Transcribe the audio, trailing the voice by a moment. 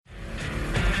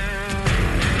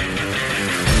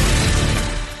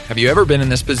Have you ever been in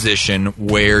this position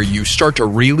where you start to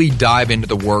really dive into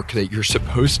the work that you're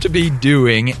supposed to be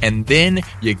doing, and then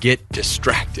you get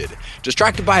distracted?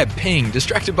 Distracted by a ping,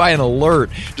 distracted by an alert,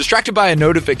 distracted by a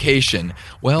notification.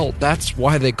 Well, that's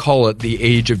why they call it the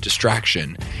age of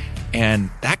distraction. And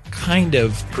that kind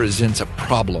of presents a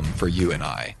problem for you and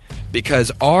I,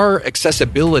 because our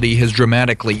accessibility has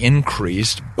dramatically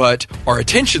increased, but our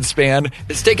attention span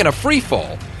has taken a free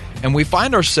fall. And we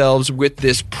find ourselves with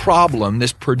this problem,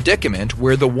 this predicament,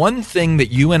 where the one thing that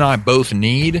you and I both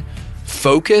need,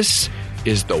 focus,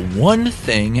 is the one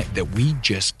thing that we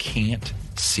just can't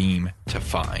seem to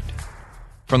find.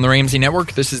 From the Ramsey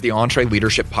Network, this is the Entree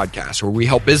Leadership Podcast, where we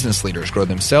help business leaders grow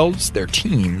themselves, their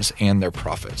teams, and their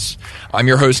profits. I'm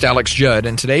your host, Alex Judd,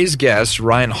 and today's guest,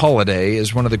 Ryan Holiday,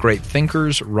 is one of the great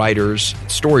thinkers, writers, and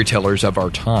storytellers of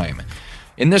our time.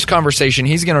 In this conversation,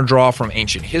 he's going to draw from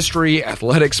ancient history,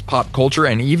 athletics, pop culture,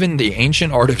 and even the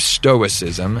ancient art of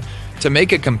Stoicism to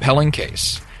make a compelling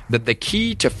case that the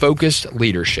key to focused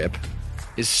leadership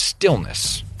is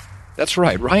stillness. That's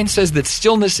right. Ryan says that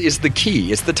stillness is the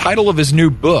key. It's the title of his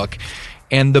new book.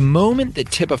 And the moment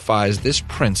that typifies this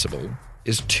principle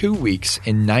is 2 weeks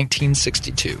in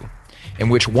 1962, in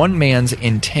which one man's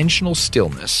intentional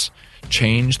stillness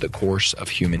changed the course of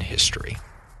human history.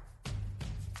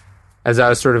 As I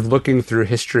was sort of looking through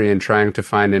history and trying to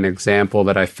find an example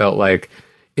that I felt like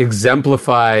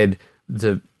exemplified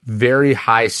the very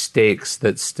high stakes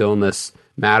that stillness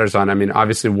matters on. I mean,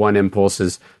 obviously one impulse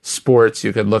is sports.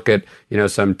 You could look at,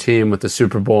 some team with the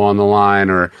Super Bowl on the line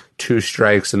or two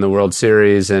strikes in the World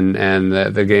Series and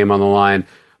the game on the line.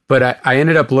 But I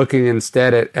ended up looking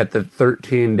instead at the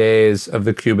 13 days of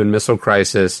the Cuban Missile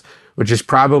Crisis, which is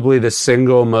probably the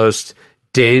single most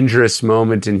dangerous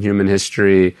moment in human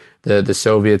history. The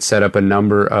Soviets set up a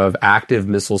number of active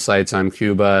missile sites on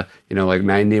Cuba, like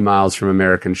 90 miles from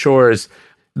American shores.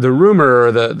 The rumor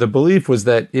or the belief was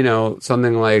that,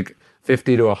 something like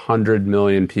 50 to 100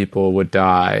 million people would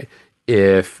die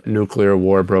if nuclear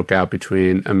war broke out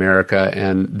between America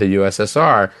and the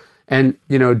USSR. And,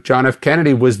 John F.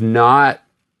 Kennedy was not,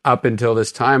 up until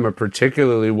this time, a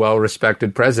particularly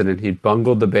well-respected president. He'd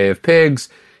bungled the Bay of Pigs.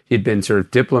 He'd been sort of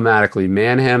diplomatically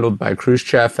manhandled by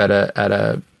Khrushchev at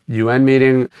a UN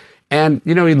meeting. And,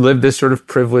 he lived this sort of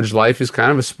privileged life. He's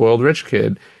kind of a spoiled rich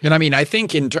kid. And I mean, I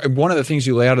think one of the things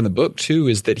you lay out in the book, too,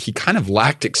 is that he kind of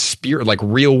lacked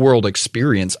real world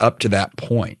experience up to that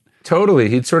point. Totally.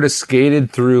 He'd sort of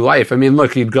skated through life. I mean,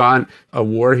 look, he'd gone a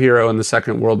war hero in the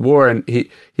Second World War, and he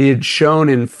had shown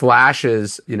in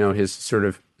flashes, his sort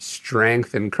of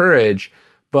strength and courage.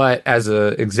 But as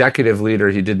an executive leader,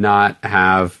 he did not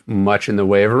have much in the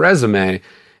way of a resume.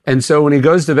 And so when he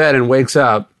goes to bed and wakes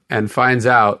up and finds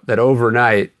out that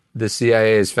overnight the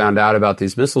CIA has found out about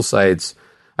these missile sites,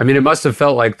 I mean, it must have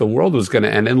felt like the world was going to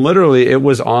end. And literally, it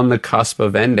was on the cusp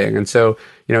of ending. And so,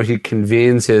 he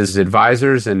convenes his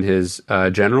advisors and his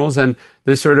generals, and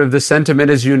the sentiment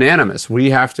is unanimous. We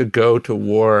have to go to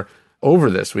war over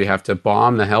this. We have to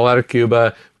bomb the hell out of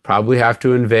Cuba, probably have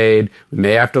to invade. We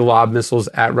may have to lob missiles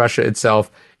at Russia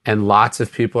itself, and lots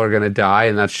of people are going to die,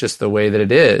 and that's just the way that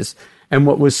it is. And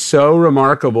what was so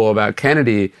remarkable about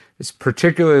Kennedy is,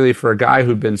 particularly for a guy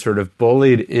who'd been sort of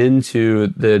bullied into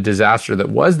the disaster that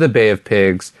was the Bay of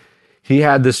Pigs, he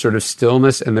had this sort of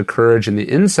stillness and the courage and the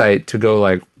insight to go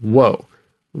like, whoa,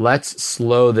 let's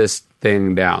slow this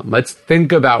thing down. Let's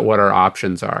think about what our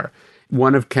options are.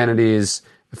 One of Kennedy's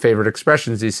favorite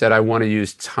expressions, he said, I want to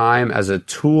use time as a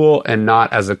tool and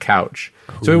not as a couch.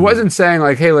 Cool. So he wasn't saying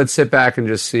like, hey, let's sit back and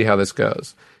just see how this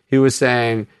goes. He was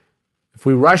saying, if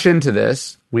we rush into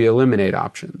this, we eliminate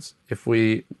options. If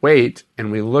we wait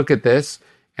and we look at this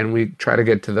and we try to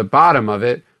get to the bottom of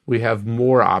it, we have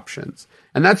more options.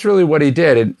 And that's really what he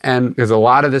did. And because a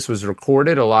lot of this was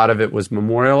recorded, a lot of it was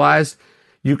memorialized,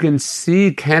 you can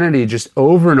see Kennedy just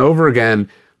over and over again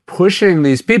pushing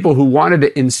these people who wanted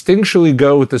to instinctually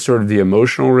go with the sort of the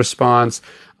emotional response.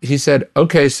 He said,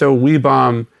 okay, so we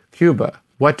bomb Cuba.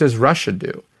 What does Russia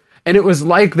do? And it was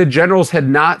like the generals had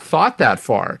not thought that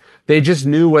far. They just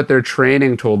knew what their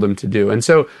training told them to do. And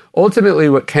so ultimately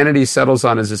what Kennedy settles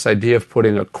on is this idea of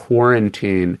putting a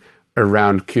quarantine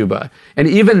around Cuba. And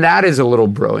even that is a little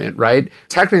brilliant, right?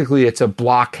 Technically, it's a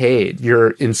blockade.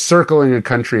 You're encircling a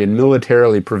country and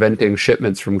militarily preventing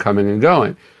shipments from coming and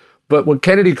going. But what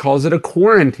Kennedy calls it a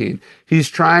quarantine. He's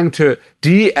trying to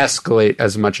de-escalate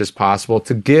as much as possible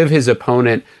to give his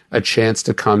opponent a chance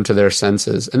to come to their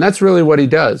senses. And that's really what he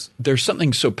does. There's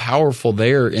something so powerful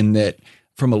there in that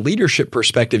from a leadership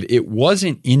perspective, it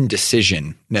wasn't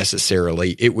indecision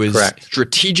necessarily. It was Correct.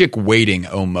 strategic waiting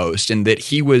almost, and that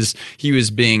he was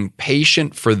being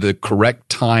patient for the correct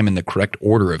time and the correct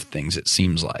order of things, it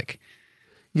seems like.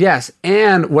 Yes.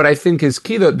 And what I think is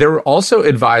key, though, there were also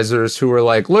advisors who were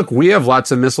like, look, we have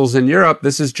lots of missiles in Europe.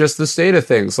 This is just the state of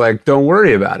things. Like, don't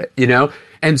worry about it, you know?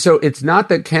 And so it's not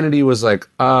that Kennedy was like,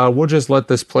 we'll just let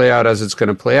this play out as it's going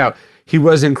to play out. He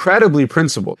was incredibly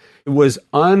principled. It was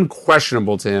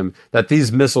unquestionable to him that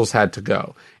these missiles had to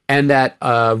go, and that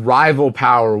a rival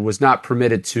power was not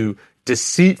permitted to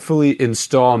deceitfully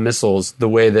install missiles the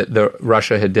way that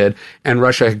Russia had did, and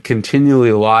Russia had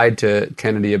continually lied to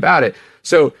Kennedy about it.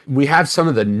 So we have some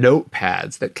of the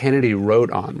notepads that Kennedy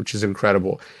wrote on, which is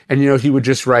incredible. And, you know, he would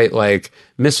just write like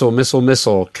missile, missile,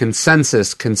 missile,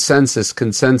 consensus, consensus,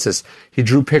 consensus. He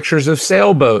drew pictures of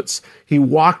sailboats. He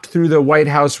walked through the White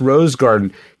House Rose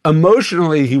Garden.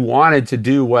 Emotionally, he wanted to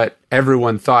do what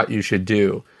everyone thought you should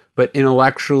do. But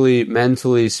intellectually,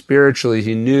 mentally, spiritually,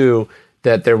 he knew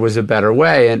that there was a better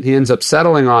way. And he ends up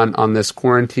settling on this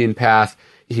quarantine path.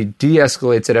 He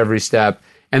de-escalates at every step.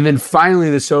 And then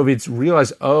finally the Soviets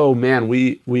realize, oh man,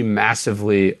 we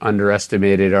massively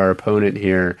underestimated our opponent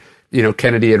here. You know,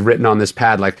 Kennedy had written on this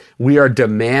pad, like, we are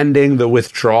demanding the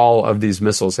withdrawal of these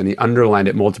missiles. And he underlined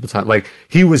it multiple times. Like,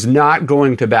 he was not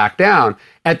going to back down.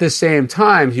 At the same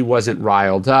time, he wasn't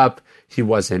riled up. He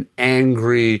wasn't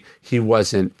angry. He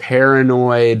wasn't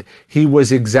paranoid. He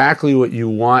was exactly what you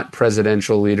want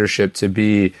presidential leadership to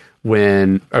be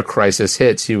when a crisis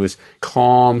hits. He was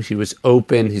calm, he was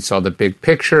open, he saw the big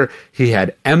picture, he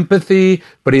had empathy,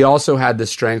 but he also had the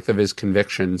strength of his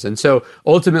convictions. And so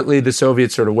ultimately the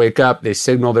Soviets sort of wake up, they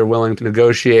signal they're willing to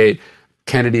negotiate.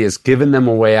 Kennedy has given them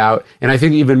a way out. And I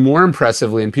think even more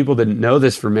impressively, and people didn't know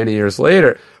this for many years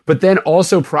later, but then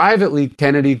also privately,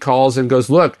 Kennedy calls and goes,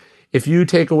 look, if you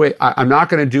take away, I'm not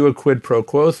going to do a quid pro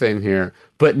quo thing here,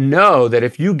 but know that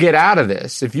if you get out of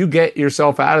this, if you get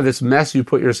yourself out of this mess you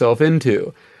put yourself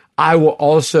into, I will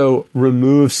also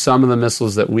remove some of the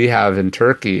missiles that we have in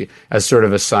Turkey as sort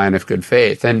of a sign of good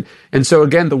faith. And so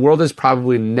again, the world has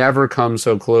probably never come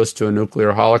so close to a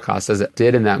nuclear holocaust as it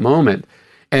did in that moment.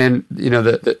 And, you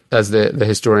know, as the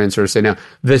historians sort of say now,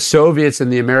 the Soviets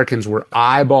and the Americans were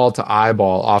eyeball to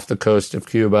eyeball off the coast of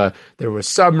Cuba. There were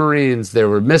submarines, there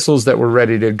were missiles that were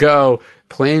ready to go,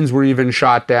 planes were even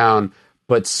shot down,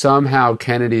 but somehow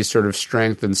Kennedy's sort of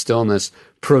strength and stillness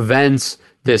prevents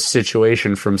this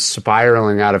situation from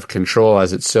spiraling out of control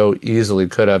as it so easily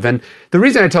could have. And the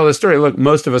reason I tell this story, look,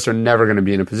 most of us are never going to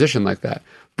be in a position like that.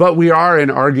 But we are in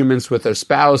arguments with a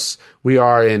spouse. We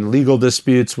are in legal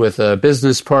disputes with a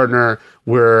business partner.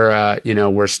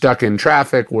 We're stuck in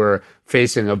traffic. We're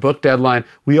facing a book deadline.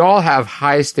 We all have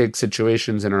high stakes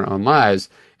situations in our own lives.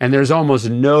 And there's almost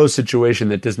no situation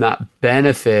that does not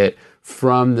benefit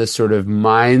from the sort of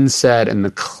mindset and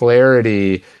the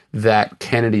clarity that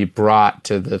Kennedy brought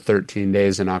to the 13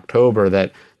 days in October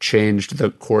that changed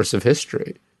the course of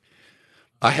history.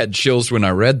 I had chills when I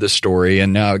read the story,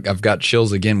 and now I've got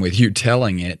chills again with you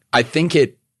telling it. I think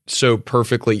it so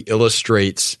perfectly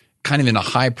illustrates kind of in a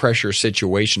high-pressure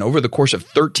situation over the course of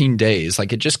 13 days,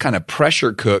 like it just kind of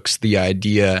pressure cooks the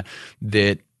idea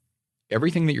that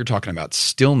everything that you're talking about,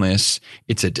 stillness,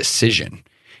 it's a decision.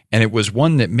 And it was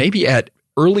one that maybe at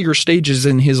earlier stages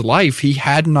in his life he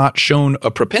had not shown a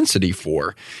propensity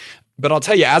for. But I'll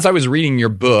tell you, as I was reading your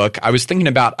book, I was thinking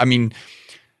about,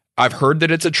 I've heard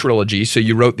that it's a trilogy. So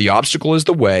you wrote The Obstacle is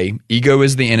the Way, Ego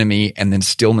is the Enemy, and then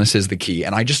Stillness is the Key.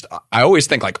 And I always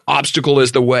think like obstacle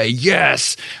is the way.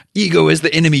 Yes. Ego is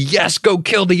the enemy. Yes. Go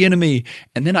kill the enemy.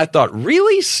 And then I thought,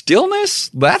 really? Stillness?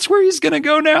 That's where he's going to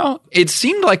go now? It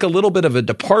seemed like a little bit of a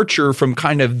departure from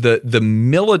kind of the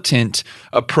militant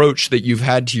approach that you've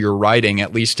had to your writing,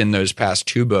 at least in those past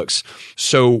two books.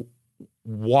 So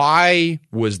why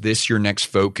was this your next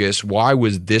focus? Why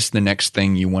was this the next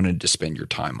thing you wanted to spend your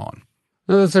time on?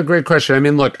 No, that's a great question. I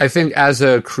mean, look, I think as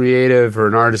a creative or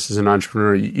an artist, as an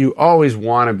entrepreneur, you always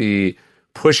want to be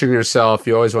pushing yourself.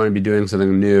 You always want to be doing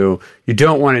something new. You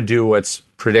don't want to do what's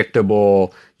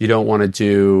predictable. You don't want to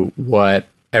do what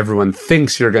everyone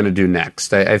thinks you're going to do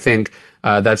next. I think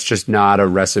that's just not a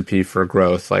recipe for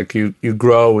growth. Like you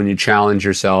grow when you challenge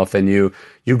yourself, and you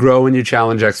grow when you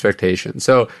challenge expectations.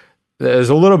 So there's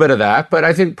a little bit of that, but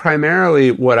I think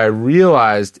primarily what I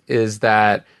realized is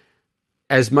that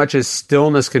as much as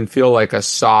stillness can feel like a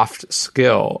soft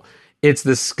skill, it's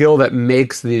the skill that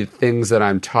makes the things that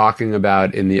I'm talking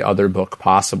about in the other book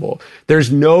possible.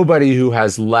 There's nobody who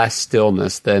has less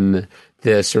stillness than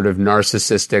the sort of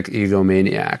narcissistic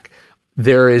egomaniac.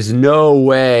 there is no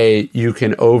way you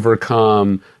can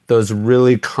overcome those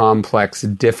really complex,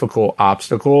 difficult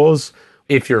obstacles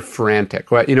if you're frantic.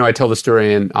 Well, I tell the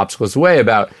story in Obstacles Away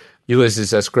about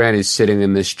Ulysses S. Grant. He's sitting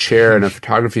in this chair in a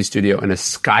photography studio, and a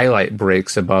skylight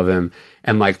breaks above him,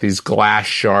 and like these glass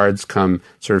shards come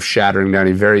sort of shattering down.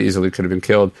 He very easily could have been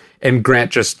killed. And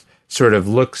Grant just sort of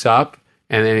looks up,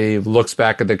 and then he looks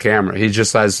back at the camera. He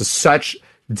just has such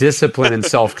discipline and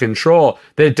self-control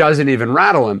that it doesn't even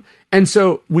rattle him. And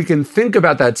so we can think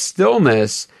about that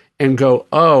stillness and go,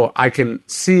 oh, I can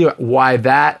see why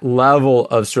that level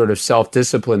of sort of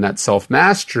self-discipline, that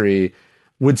self-mastery,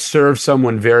 would serve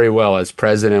someone very well as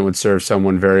president, would serve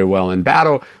someone very well in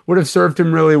battle, would have served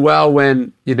him really well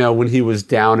when he was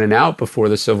down and out before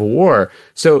the Civil War.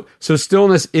 So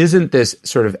stillness isn't this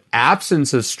sort of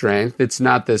absence of strength. It's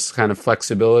not this kind of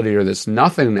flexibility or this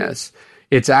nothingness.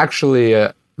 It's actually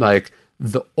like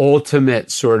the ultimate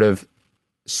sort of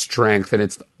strength, and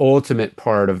it's the ultimate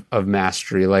part of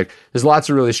mastery. Like, there's lots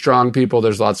of really strong people,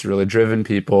 there's lots of really driven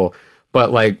people,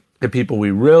 but like the people we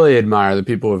really admire, the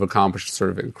people who have accomplished sort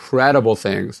of incredible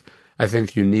things, I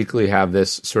think uniquely have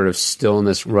this sort of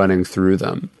stillness running through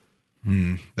them.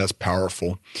 That's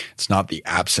powerful. It's not the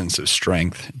absence of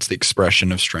strength, it's the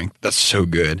expression of strength. That's so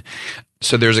good.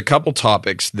 So there's a couple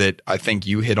topics that I think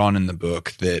you hit on in the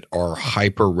book that are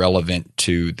hyper relevant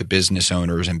to the business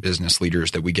owners and business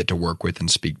leaders that we get to work with and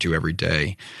speak to every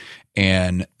day.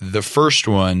 And the first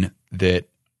one that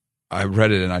I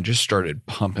read it and I just started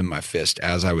pumping my fist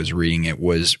as I was reading it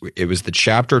was the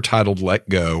chapter titled Let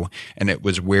Go, and it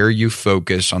was where you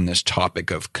focus on this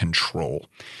topic of control.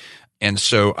 And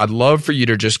so I'd love for you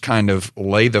to just kind of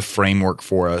lay the framework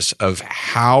for us of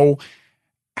how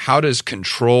does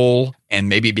control and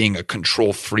maybe being a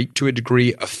control freak to a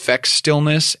degree affect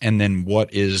stillness, and then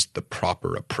what is the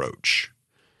proper approach?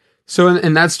 So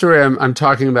in that story, I'm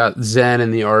talking about Zen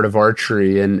and the art of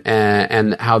archery,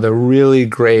 and how the really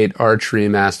great archery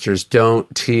masters don't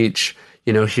teach,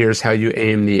 here's how you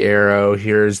aim the arrow,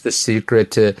 here's the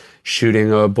secret to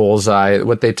shooting a bullseye.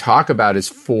 What they talk about is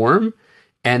form,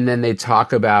 and then they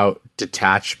talk about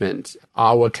detachment.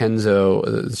 Awa Kenzo,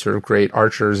 the sort of great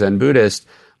archer Zen Buddhist,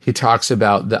 he talks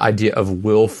about the idea of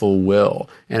willful will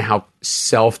and how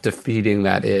self-defeating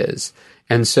that is.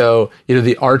 And so,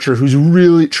 the archer who's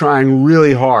really trying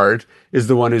really hard is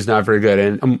the one who's not very good.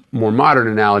 And a more modern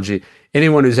analogy,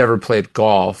 anyone who's ever played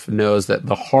golf knows that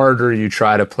the harder you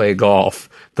try to play golf,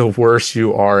 the worse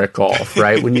you are at golf,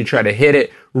 right? When you try to hit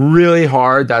it really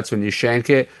hard, that's when you shank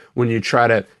it. When you try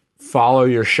to follow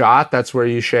your shot, that's where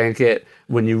you shank it.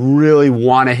 When you really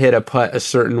want to hit a putt a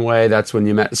certain way, that's when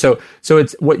you met. So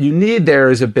it's what you need there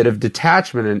is a bit of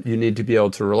detachment, and you need to be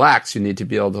able to relax. You need to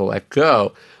be able to let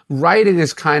go. Writing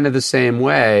is kind of the same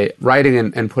way. Writing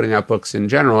and putting out books in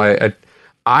general.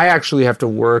 I actually have to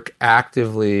work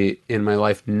actively in my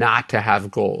life not to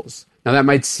have goals. Now, that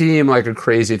might seem like a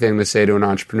crazy thing to say to an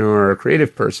entrepreneur or a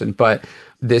creative person, but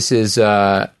this is,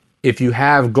 if you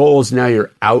have goals, now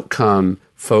you're outcome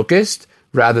focused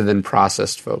rather than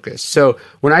processed focused. So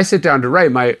when I sit down to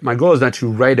write, my goal is not to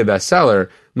write a bestseller.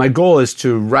 My goal is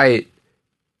to write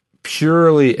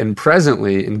purely and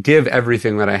presently and give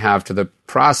everything that I have to the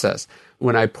process.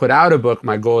 When I put out a book,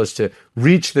 my goal is to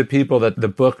reach the people that the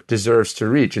book deserves to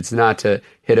reach. It's not to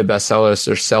hit a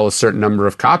bestseller or sell a certain number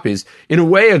of copies. In a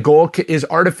way, a goal is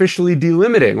artificially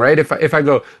delimiting, right? If I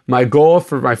go, my goal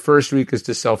for my first week is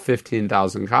to sell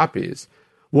 15,000 copies.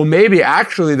 Well, maybe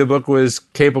actually the book was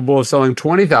capable of selling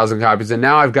 20,000 copies, and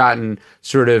now I've gotten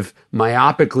sort of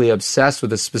myopically obsessed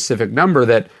with a specific number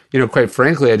that, quite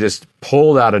frankly, I just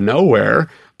pulled out of nowhere.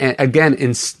 And again,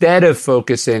 instead of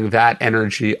focusing that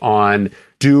energy on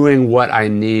doing what I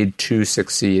need to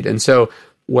succeed. And so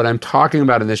what I'm talking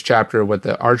about in this chapter, what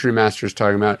the archery master is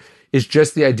talking about, is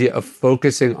just the idea of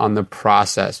focusing on the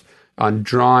process, on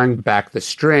drawing back the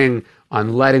string,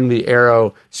 on letting the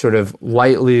arrow sort of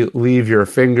lightly leave your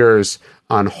fingers,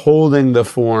 on holding the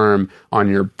form, on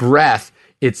your breath.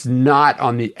 It's not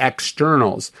on the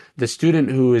externals. The student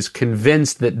who is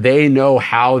convinced that they know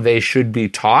how they should be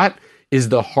taught is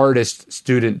the hardest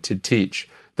student to teach.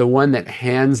 The one that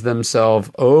hands themselves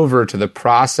over to the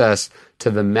process, to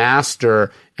the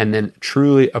master, and then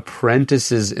truly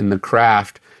apprentices in the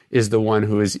craft is the one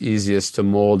who is easiest to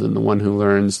mold and the one who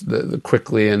learns the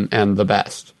quickly and the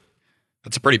best.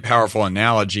 That's a pretty powerful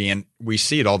analogy, and we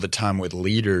see it all the time with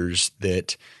leaders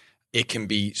that it can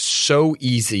be so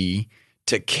easy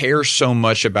to care so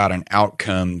much about an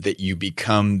outcome that you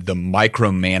become the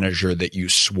micromanager that you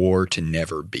swore to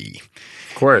never be.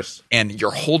 Of course. And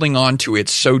you're holding on to it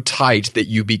so tight that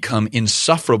you become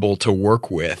insufferable to work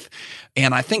with.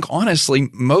 And I think, honestly,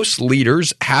 most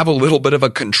leaders have a little bit of a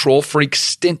control freak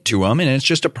stint to them, and it's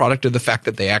just a product of the fact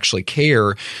that they actually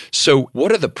care. So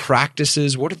what are the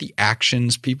practices, what are the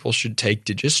actions people should take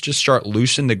to just start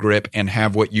loosen the grip and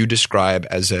have what you describe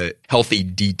as a healthy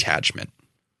detachment?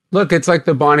 Look, it's like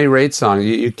the Bonnie Raitt song.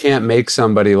 You can't make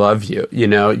somebody love you.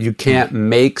 You can't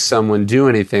make someone do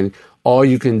anything. All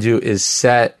you can do is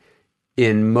set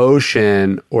in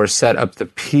motion or set up the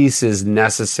pieces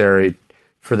necessary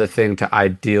for the thing to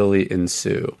ideally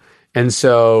ensue. And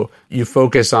so you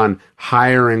focus on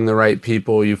hiring the right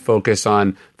people. You focus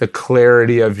on the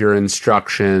clarity of your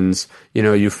instructions.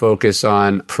 You focus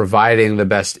on providing the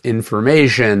best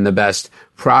information, the best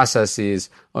processes.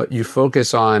 You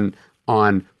focus on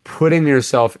putting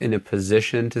yourself in a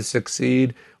position to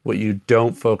succeed. What you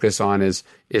don't focus on is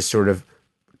sort of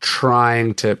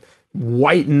trying to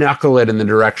white knuckle it in the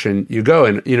direction you go.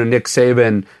 And, Nick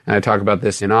Saban, and I talk about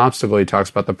this in Obstacle, he talks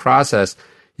about the process.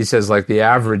 He says, like, the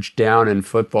average down in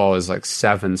football is like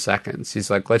 7 seconds. He's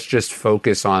like, let's just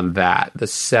focus on that, the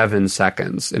 7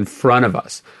 seconds in front of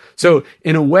us. So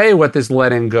in a way, what this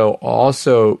letting go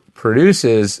also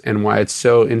produces, and why it's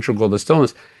so integral to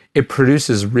stillness, it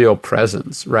produces real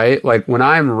presence, right? Like, when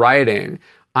I'm writing,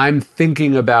 I'm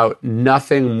thinking about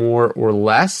nothing more or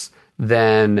less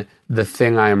than the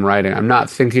thing I am writing. I'm not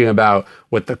thinking about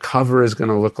what the cover is going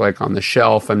to look like on the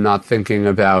shelf. I'm not thinking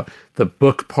about the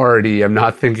book party. I'm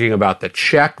not thinking about the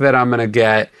check that I'm going to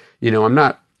get. I'm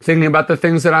not thinking about the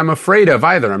things that I'm afraid of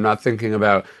either. I'm not thinking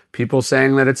about people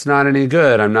saying that it's not any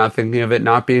good. I'm not thinking of it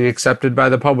not being accepted by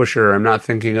the publisher. I'm not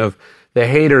thinking of the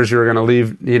haters who are going to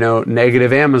leave,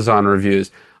 negative Amazon reviews.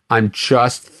 I'm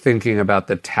just thinking about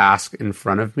the task in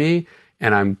front of me,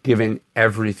 and I'm giving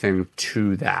everything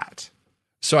to that.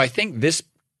 So I think this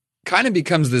kind of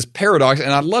becomes this paradox,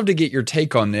 and I'd love to get your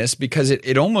take on this, because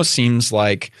it almost seems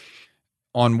like,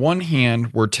 on one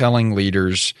hand, we're telling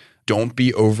leaders, don't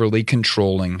be overly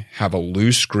controlling, have a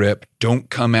loose grip, don't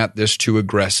come at this too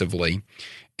aggressively.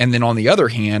 And then on the other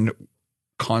hand,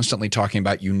 constantly talking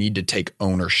about you need to take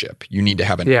ownership. You need to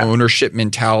have an ownership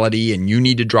mentality, and you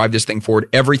need to drive this thing forward.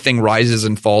 Everything rises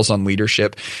and falls on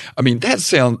leadership. I mean,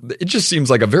 it just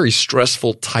seems like a very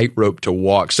stressful tightrope to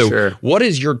walk. So What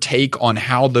is your take on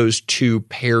how those two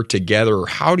pair together?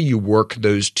 How do you work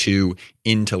those two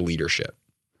into leadership?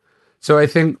 So I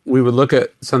think we would look at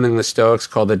something the Stoics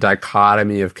call the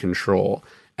dichotomy of control.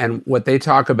 And what they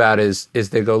talk about is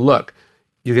they go, look,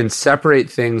 you can separate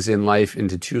things in life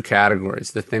into two categories,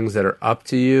 the things that are up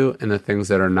to you and the things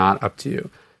that are not up to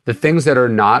you. The things that are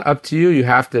not up to you, you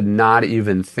have to not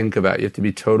even think about. You have to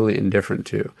be totally indifferent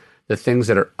to. The things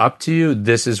that are up to you,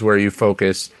 this is where you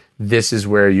focus. This is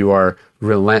where you are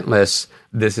relentless.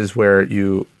 This is where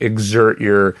you exert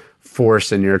your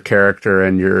force and your character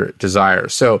and your desire.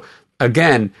 So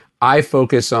again, I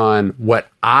focus on what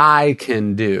I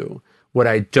can do. What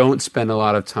I don't spend a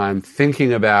lot of time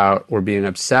thinking about or being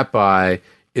upset by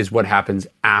is what happens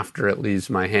after it leaves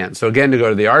my hand. So again, to go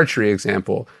to the archery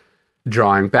example,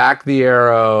 drawing back the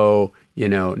arrow,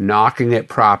 knocking it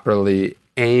properly,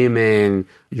 aiming,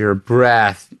 your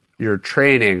breath, your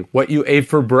training, what you ate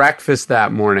for breakfast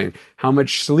that morning, how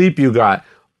much sleep you got,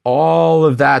 all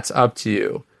of that's up to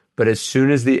you. But as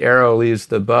soon as the arrow leaves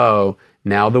the bow,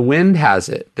 now the wind has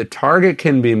it. The target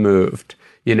can be moved.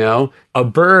 A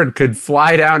bird could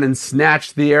fly down and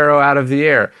snatch the arrow out of the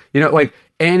air. Like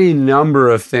any number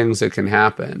of things that can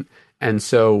happen. And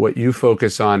so what you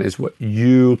focus on is what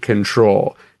you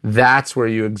control. That's where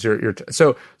you exert your...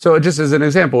 So just as an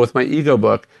example, with my ego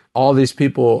book, all these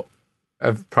people,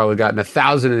 I've probably gotten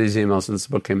 1,000 of these emails since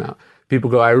the book came out.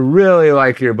 People go, I really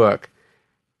like your book.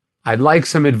 I'd like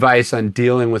some advice on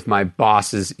dealing with my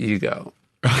boss's ego.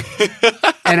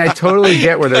 And I totally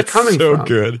get where they're coming from. So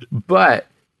good. But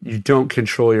you don't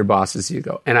control your boss's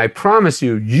ego. And I promise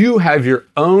you, you have your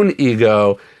own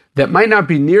ego that might not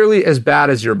be nearly as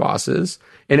bad as your boss's,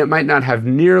 and it might not have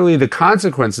nearly the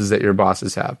consequences that your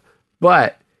bosses have.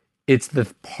 But it's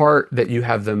the part that you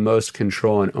have the most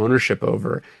control and ownership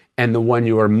over, and the one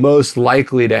you are most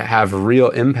likely to have real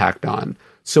impact on.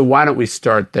 So why don't we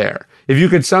start there? If you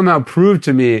could somehow prove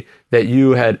to me that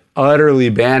you had utterly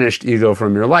banished ego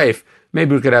from your life,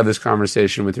 maybe we could have this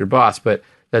conversation with your boss, but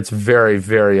that's very,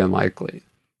 very unlikely.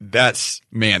 That's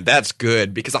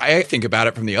good, because I think about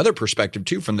it from the other perspective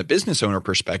too, from the business owner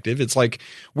perspective. It's like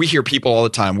we hear people all the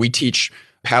time. We teach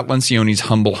Pat Lencioni's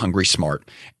Humble, Hungry, Smart,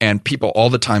 and people all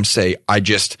the time say, I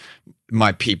just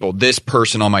my people, this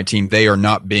person on my team, they are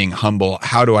not being humble.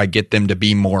 How do I get them to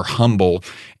be more humble?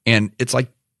 And it's like,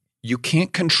 you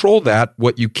can't control that.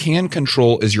 What you can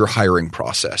control is your hiring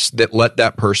process that let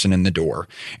that person in the door.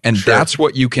 And that's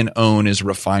what you can own, is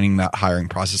refining that hiring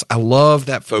process. I love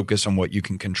that focus on what you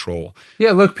can control.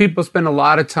 Yeah, look, people spend a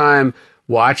lot of time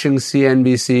watching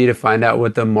CNBC to find out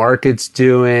what the market's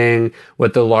doing,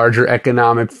 what the larger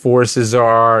economic forces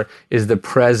are. Is the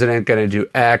president going to do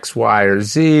X, Y, or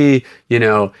Z?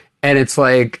 And it's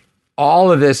like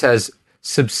all of this has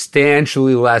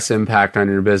substantially less impact on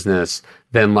your business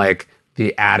than like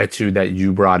the attitude that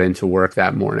you brought into work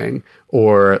that morning,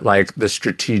 or like the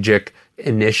strategic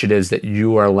initiatives that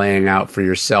you are laying out for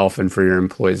yourself and for your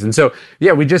employees. And so,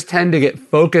 yeah, we just tend to get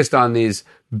focused on these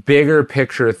bigger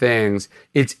picture things.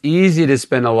 It's easy to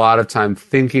spend a lot of time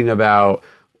thinking about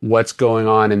what's going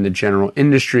on in the general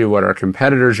industry, what our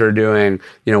competitors are doing,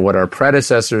 what our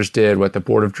predecessors did, what the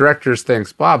board of directors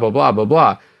thinks, blah, blah, blah, blah,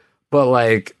 blah. But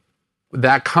like,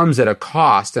 that comes at a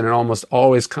cost, and it almost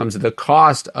always comes at the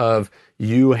cost of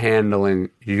you handling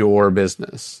your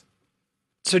business.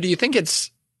 So do you think is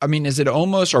it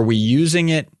almost, are we using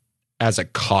it as a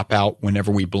cop-out whenever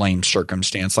we blame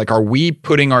circumstance? Like, are we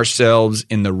putting ourselves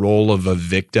in the role of a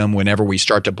victim whenever we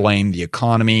start to blame the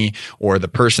economy or the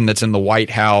person that's in the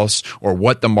White House or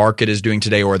what the market is doing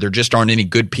today, or there just aren't any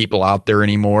good people out there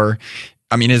anymore?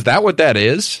 Is that what that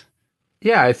is?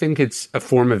 Yeah, I think it's a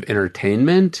form of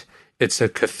entertainment. It's a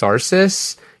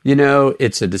catharsis,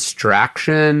 it's a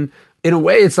distraction. In a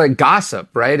way, it's like gossip,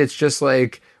 right? It's just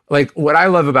like what I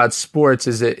love about sports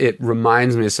is it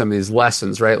reminds me of some of these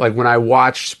lessons, right? Like when I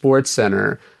watch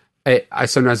SportsCenter, I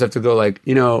sometimes have to go like,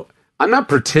 I'm not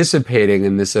participating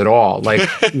in this at all. Like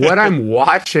what I'm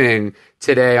watching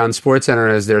today on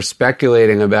SportsCenter is they're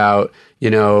speculating about,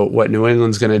 what New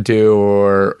England's going to do,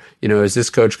 or, is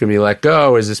this coach going to be let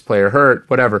go? Is this player hurt?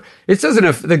 Whatever.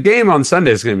 The game on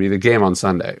Sunday is going to be the game on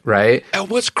Sunday, right?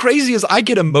 And what's crazy is I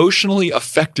get emotionally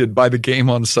affected by the game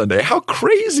on Sunday. How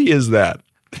crazy is that?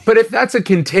 But if that's a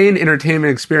contained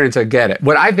entertainment experience, I get it.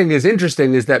 What I think is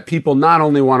interesting is that people not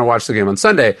only want to watch the game on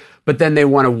Sunday, but then they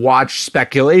want to watch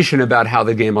speculation about how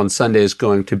the game on Sunday is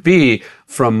going to be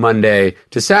from Monday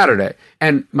to Saturday.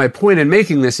 And my point in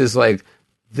making this is like,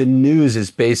 the news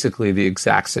is basically the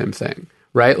exact same thing,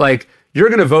 right? Like, you're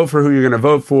going to vote for who you're going to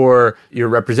vote for. Your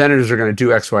representatives are going to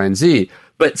do X, Y, and Z.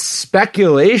 But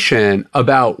speculation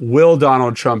about will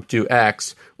Donald Trump do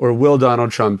X or will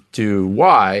Donald Trump do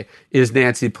Y? Is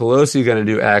Nancy Pelosi going to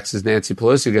do X? Is Nancy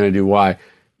Pelosi going to do Y?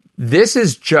 This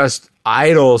is just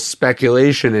idle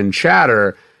speculation and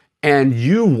chatter. And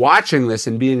you watching this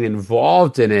and being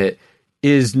involved in it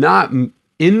is not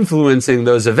influencing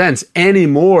those events any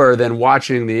more than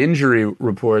watching the injury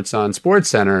reports on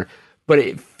SportsCenter. But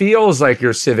it feels like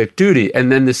your civic duty.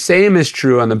 And then the same is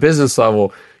true on the business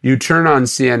level. You turn on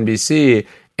CNBC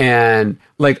and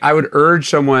like, I would urge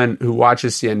someone who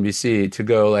watches CNBC to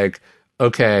go like,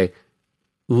 okay,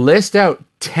 list out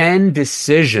 10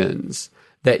 decisions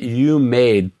that you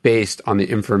made based on the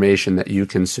information that you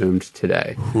consumed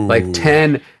today. Ooh. Like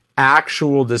 10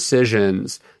 actual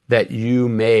decisions that you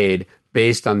made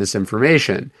based on this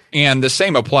information. And the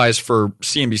same applies for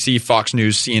CNBC, Fox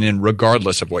News, CNN,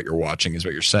 regardless of what you're watching, is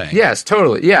what you're saying. Yes,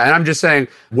 totally. Yeah. And I'm just saying,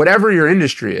 whatever your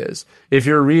industry is, if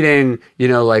you're reading,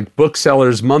 like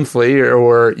Booksellers Monthly,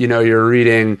 or you're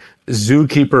reading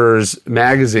Zookeepers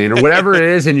Magazine, or whatever it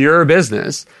is in your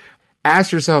business,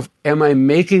 ask yourself, am I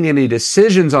making any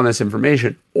decisions on this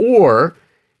information? Or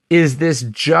is this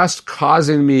just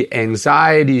causing me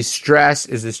anxiety, stress?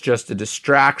 Is this just a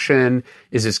distraction?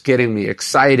 Is this getting me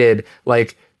excited?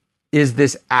 Like, is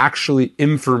this actually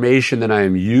information that I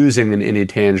am using in any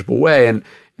tangible way? And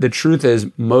the truth is,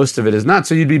 most of it is not.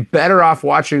 So you'd be better off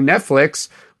watching Netflix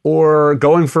or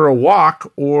going for a walk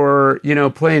or,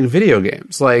 playing video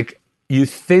games. Like, you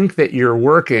think that you're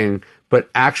working, but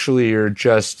actually you're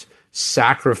just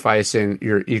sacrificing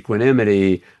your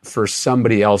equanimity for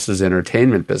somebody else's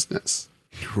entertainment business.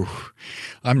 Whew.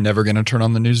 I'm never going to turn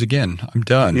on the news again. I'm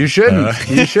done. You shouldn't.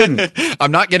 You shouldn't.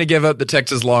 I'm not going to give up the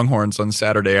Texas Longhorns on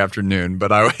Saturday afternoon,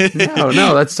 but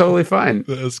No, that's totally fine.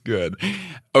 That's good.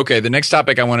 Okay, the next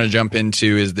topic I want to jump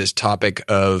into is this topic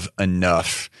of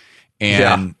enough.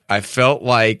 And I felt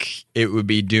like it would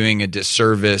be doing a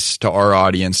disservice to our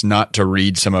audience not to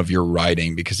read some of your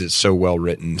writing because it's so well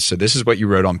written. So this is what you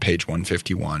wrote on page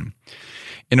 151.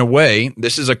 In a way,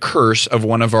 this is a curse of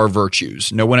one of our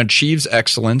virtues. No one achieves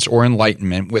excellence or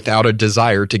enlightenment without a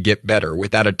desire to get better,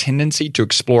 without a tendency to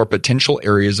explore potential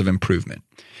areas of improvement.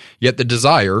 Yet the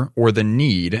desire or the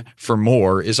need for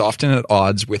more is often at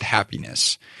odds with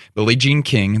happiness. Billie Jean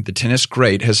King, the tennis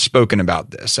great, has spoken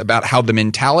about this, about how the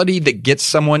mentality that gets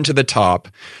someone to the top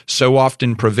so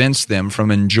often prevents them from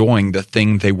enjoying the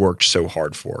thing they worked so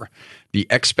hard for. The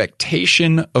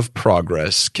expectation of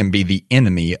progress can be the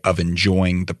enemy of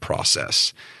enjoying the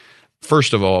process.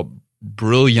 First of all,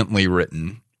 brilliantly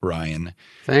written, Ryan.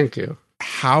 Thank you.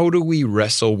 How do we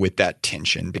wrestle with that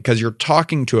tension? Because you're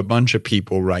talking to a bunch of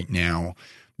people right now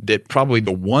that probably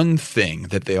the one thing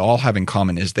that they all have in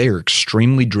common is they are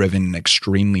extremely driven and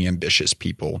extremely ambitious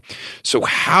people. So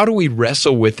how do we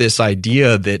wrestle with this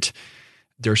idea that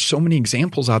there's so many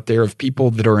examples out there of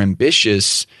people that are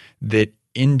ambitious that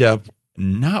end up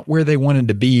not where they wanted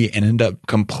to be and end up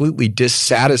completely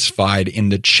dissatisfied in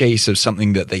the chase of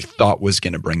something that they thought was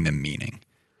going to bring them meaning?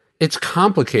 It's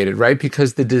complicated, right?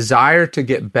 Because the desire to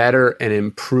get better and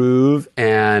improve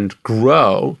and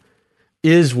grow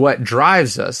is what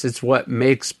drives us. It's what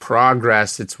makes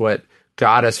progress. It's what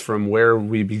got us from where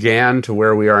we began to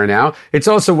where we are now. It's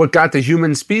also what got the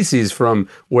human species from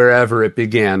wherever it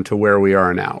began to where we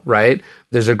are now, right?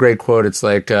 There's a great quote. It's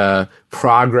like,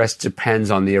 progress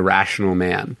depends on the irrational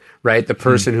man, right? The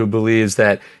person who believes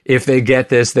that if they get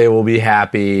this, they will be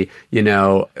happy. You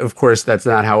know, of course, that's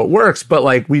not how it works, but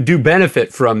like we do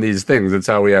benefit from these things. That's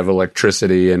how we have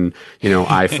electricity and, you know,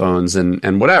 iPhones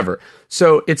and whatever.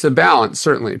 So it's a balance,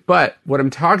 certainly. But what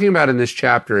I'm talking about in this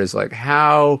chapter is like,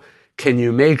 how can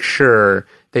you make sure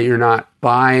that you're not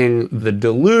buying the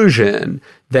delusion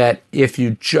that if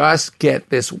you just get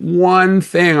this one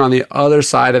thing on the other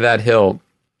side of that hill,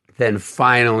 then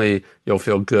finally you'll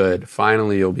feel good.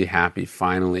 Finally, you'll be happy.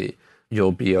 Finally,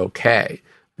 you'll be okay.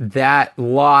 That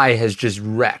lie has just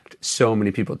wrecked so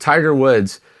many people. Tiger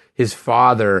Woods, his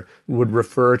father, would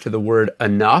refer to the word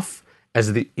enough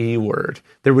as the E word.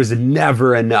 There was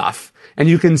never enough. And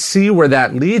you can see where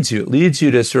that leads you. It leads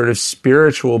you to sort of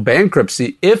spiritual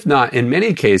bankruptcy, if not, in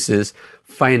many cases,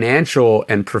 financial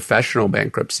and professional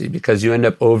bankruptcy, because you end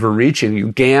up overreaching.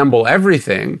 You gamble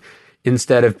everything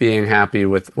instead of being happy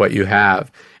with what you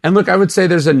have. And look, I would say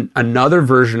there's another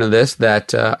version of this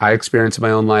that I experience in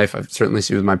my own life. I certainly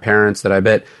see with my parents that I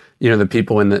bet, you know, the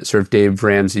people in the sort of Dave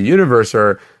Ramsey universe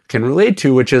can relate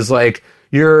to, which is like,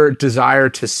 your desire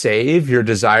to save, your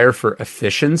desire for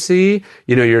efficiency,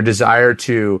 you know, your desire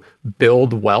to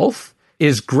build wealth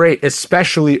is great,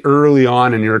 especially early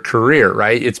on in your career,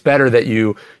 right? It's better that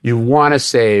you want to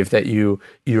save, that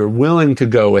you're willing to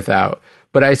go without.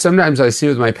 But sometimes I see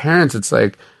with my parents, it's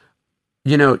like,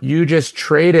 you know, you just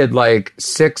traded like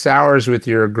 6 hours with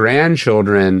your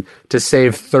grandchildren to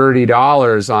save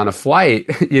 $30 on a flight,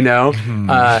 you know,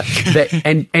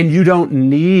 and you don't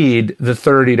need the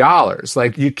 $30.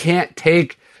 Like you can't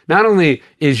take, not only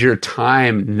is your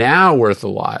time now worth a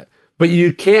lot, but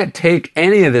you can't take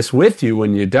any of this with you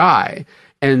when you die.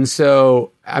 And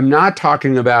so I'm not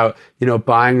talking about, you know,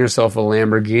 buying yourself a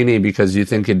Lamborghini because you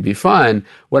think it'd be fun.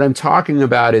 What I'm talking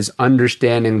about is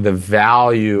understanding the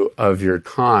value of your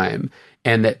time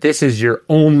and that this is your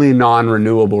only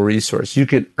non-renewable resource. You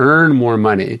can earn more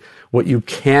money. What you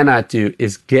cannot do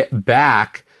is get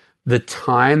back the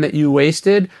time that you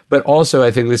wasted. But also, I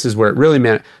think this is where it really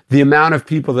meant the amount of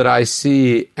people that I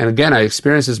see, and again, I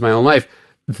experience this in my own life,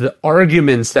 the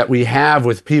arguments that we have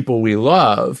with people we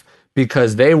love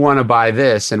because they want to buy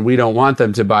this and we don't want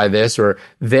them to buy this, or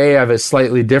they have a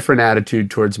slightly different attitude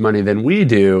towards money than we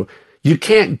do. You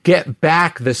can't get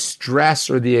back the stress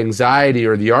or the anxiety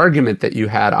or the argument that you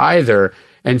had either.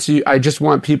 And so I just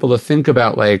want people to think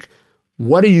about, like,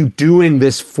 what are you doing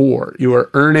this for? You are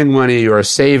earning money, you are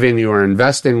saving, you are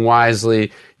investing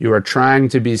wisely, you are trying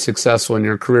to be successful in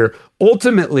your career,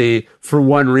 ultimately for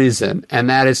one reason, and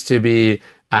that is to be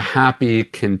a happy,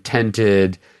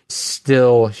 contented,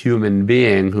 still human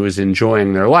being who is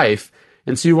enjoying their life.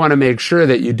 And so you want to make sure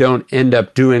that you don't end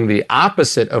up doing the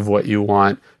opposite of what you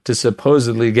want to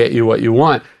supposedly get you what you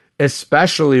want,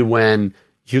 especially when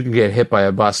you can get hit by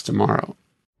a bus tomorrow.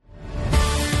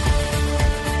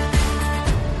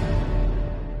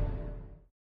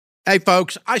 Hey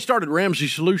folks, I started Ramsey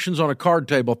Solutions on a card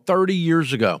table 30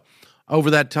 years ago. Over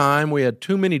that time, we had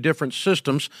too many different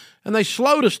systems and they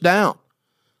slowed us down.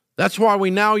 That's why we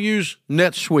now use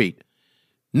NetSuite.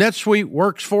 NetSuite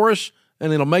works for us,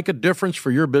 and it'll make a difference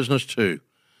for your business too.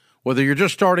 Whether you're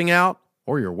just starting out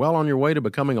or you're well on your way to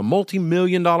becoming a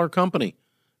multi-million-dollar company,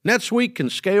 NetSuite can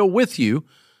scale with you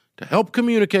to help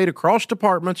communicate across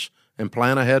departments and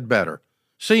plan ahead better.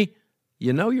 See,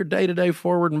 you know your day-to-day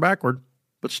forward and backward,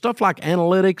 but stuff like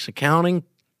analytics, accounting,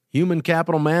 human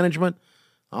capital management,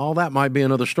 all that might be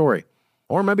another story.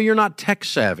 Or maybe you're not tech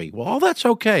savvy. Well, all that's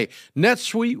okay.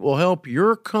 NetSuite will help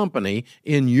your company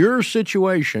in your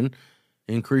situation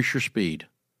increase your speed.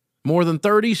 More than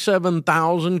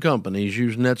 37,000 companies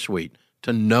use NetSuite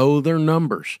to know their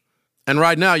numbers. And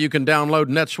right now, you can download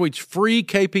NetSuite's free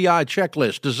KPI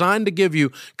checklist designed to give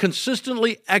you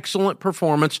consistently excellent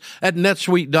performance at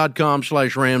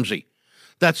netsuite.com/Ramsey.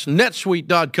 That's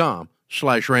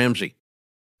netsuite.com/Ramsey.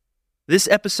 This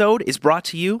episode is brought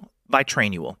to you by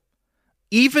Trainual.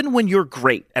 Even when you're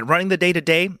great at running the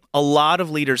day-to-day, a lot of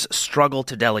leaders struggle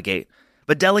to delegate.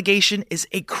 But delegation is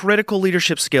a critical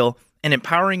leadership skill, and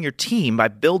empowering your team by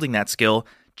building that skill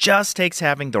just takes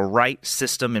having the right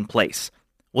system in place.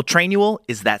 Well, Trainual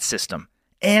is that system,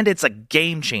 and it's a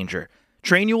game changer.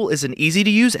 Trainual is an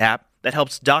easy-to-use app that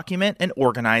helps document and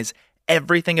organize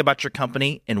everything about your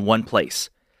company in one place.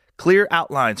 Clear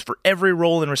outlines for every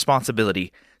role and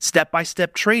responsibility,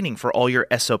 step-by-step training for all your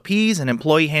SOPs and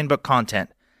employee handbook content,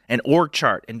 an org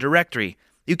chart and directory.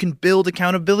 You can build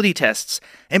accountability tests.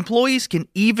 Employees can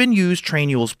even use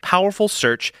Trainual's powerful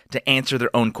search to answer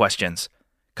their own questions.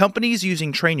 Companies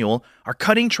using Trainual are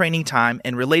cutting training time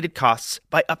and related costs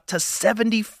by up to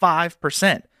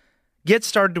 75%. Get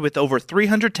started with over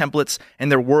 300 templates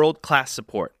and their world-class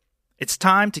support. It's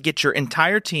time to get your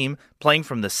entire team playing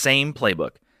from the same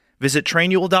playbook. Visit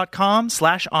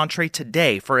Trainual.com/Entree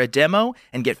today for a demo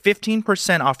and get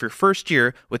 15% off your first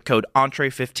year with code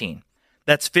Entree15.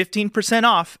 That's 15%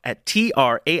 off at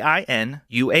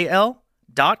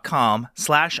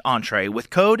TRAINUAL.com/Entree with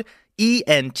code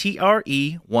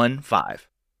ENTRE15.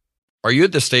 Are you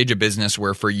at the stage of business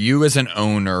where for you as an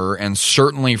owner and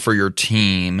certainly for your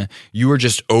team, you are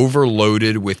just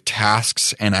overloaded with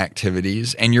tasks and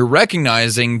activities, and you're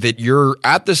recognizing that you're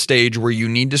at the stage where you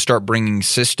need to start bringing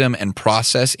system and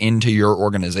process into your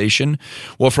organization?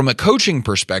 Well, from a coaching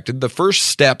perspective, the first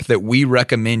step that we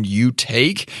recommend you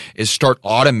take is start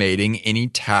automating any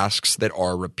tasks that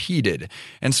are repeated.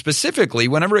 And specifically,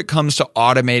 whenever it comes to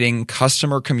automating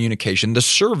customer communication, the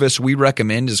service we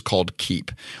recommend is called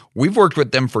Keep. We've worked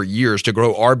with them for years to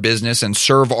grow our business and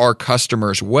serve our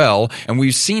customers well, and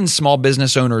we've seen small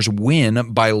business owners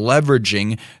win by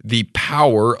leveraging the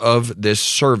power of this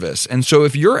service. And so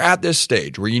if you're at this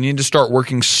stage where you need to start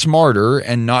working smarter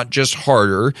and not just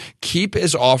harder, Keep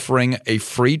is offering a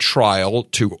free trial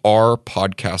to our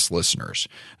podcast listeners.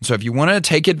 So if you want to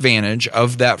take advantage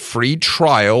of that free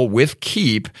trial with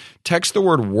Keep, text the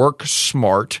word Work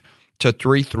Smart to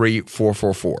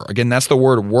 33444. Again, that's the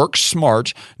word Work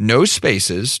Smart, no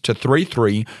spaces, to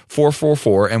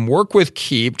 33444, and work with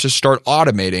Keep to start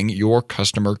automating your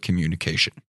customer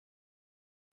communication.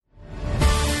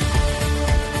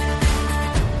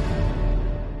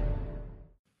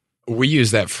 We use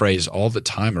that phrase all the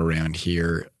time around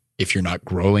here. If you're not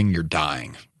growing, you're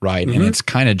dying, right? Mm-hmm. And it's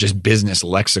kind of just business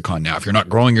lexicon now. If you're not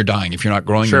growing, you're dying. If you're not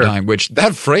growing, you're dying, which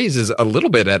that phrase is a little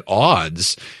bit at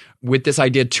odds with this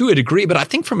idea to a degree. But I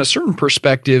think from a certain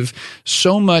perspective,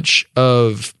 so much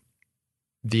of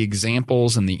the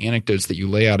examples and the anecdotes that you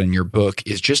lay out in your book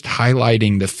is just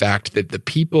highlighting the fact that the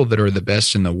people that are the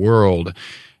best in the world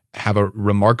have a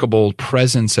remarkable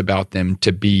presence about them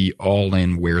to be all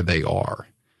in where they are.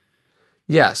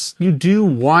 Yes, you do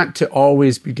want to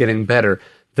always be getting better.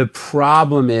 The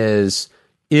problem is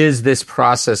this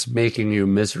process making you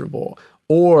miserable?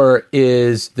 Or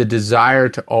is the desire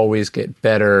to always get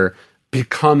better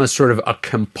become a sort of a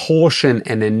compulsion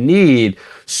and a need?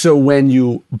 So when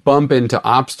you bump into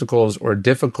obstacles or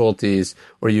difficulties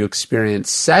or you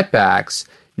experience setbacks,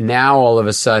 now all of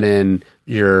a sudden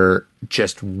you're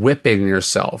just whipping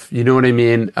yourself. You know what I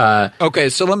mean? Okay,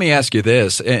 so let me ask you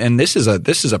this, and this is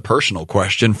a personal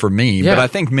question for me, but I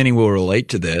think many will relate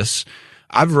to this.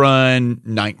 I've run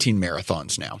 19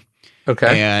 marathons now.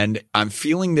 Okay. And I'm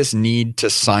feeling this need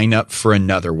to sign up for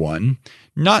another one,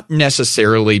 not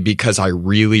necessarily because I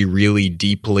really, really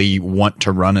deeply want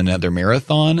to run another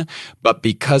marathon, but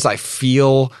because I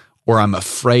feel or I'm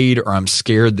afraid or I'm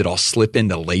scared that I'll slip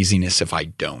into laziness if I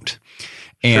don't.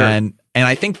 And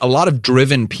I think a lot of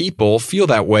driven people feel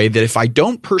that way, that if I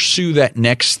don't pursue that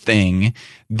next thing,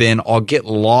 then I'll get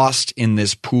lost in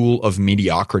this pool of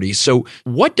mediocrity. So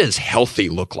what does healthy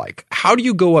look like? How do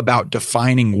you go about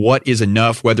defining what is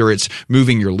enough, whether it's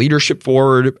moving your leadership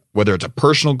forward, whether it's a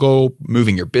personal goal,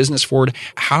 moving your business forward?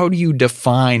 How do you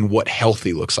define what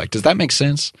healthy looks like? Does that make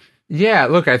sense? Yeah,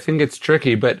 look, I think it's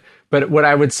tricky, but what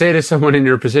I would say to someone in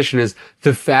your position is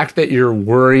the fact that you're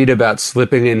worried about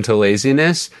slipping into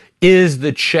laziness is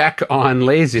the check on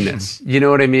laziness. You know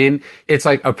what I mean? It's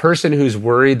like a person who's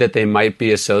worried that they might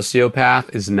be a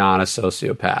sociopath is not a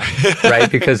sociopath, right?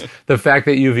 Because the fact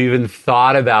that you've even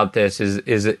thought about this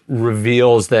is it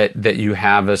reveals that you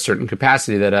have a certain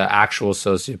capacity that an actual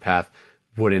sociopath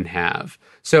wouldn't have.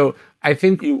 So I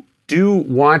think you do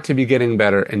want to be getting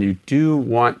better and you do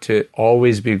want to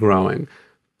always be growing,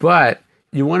 but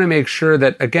you want to make sure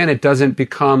that, again, it doesn't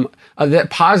become, that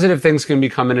positive things can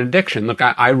become an addiction. Look,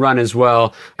 I run as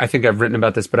well. I think I've written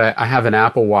about this, but I have an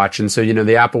Apple Watch. And so,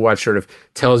 the Apple Watch sort of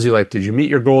tells you, like, did you meet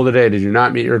your goal today? Did you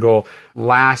not meet your goal?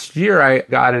 Last year, I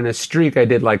got in a streak. I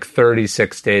did like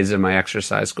 36 days of my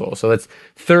exercise goal. So that's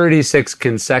 36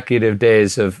 consecutive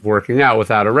days of working out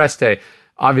without a rest day.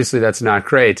 Obviously, that's not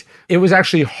great. It was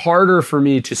actually harder for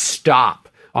me to stop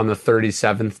on the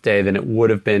 37th day than it would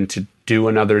have been to do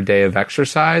another day of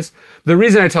exercise. The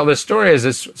reason I tell this story is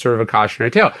this sort of a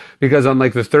cautionary tale, because on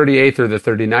like the 38th or the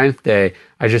 39th day,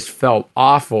 I just felt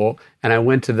awful and I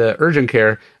went to the urgent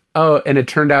care. Oh, and it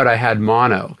turned out I had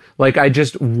mono. Like I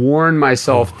just worn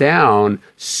myself down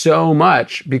so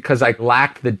much because I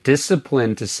lacked the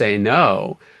discipline to say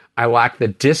no. I lacked the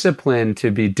discipline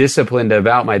to be disciplined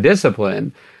about my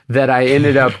discipline that I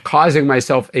ended up causing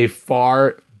myself a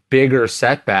far bigger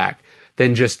setback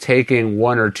than just taking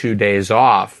 1 or 2 days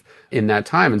off in that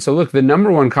time. And so look, the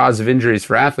number one cause of injuries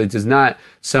for athletes is not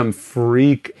some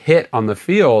freak hit on the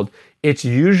field. It's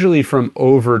usually from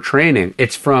overtraining.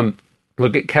 It's from,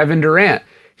 look at Kevin Durant.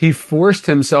 He forced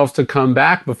himself to come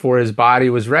back before his body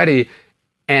was ready.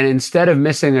 And instead of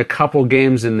missing a couple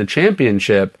games in the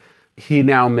championship, he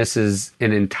now misses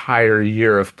an entire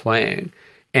year of playing.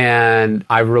 And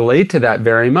I relate to that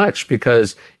very much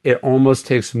because it almost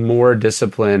takes more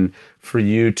discipline for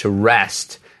you to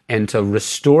rest and to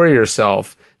restore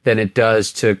yourself than it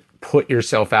does to put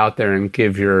yourself out there and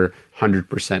give your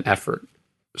 100% effort.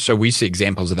 So we see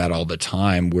examples of that all the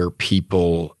time where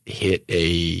people hit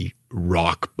a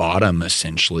rock bottom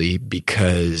essentially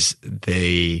because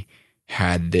they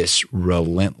had this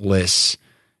relentless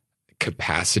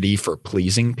capacity for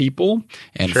pleasing people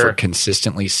and for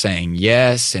consistently saying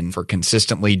yes and for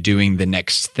consistently doing the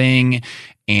next thing.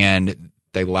 And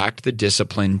they lacked the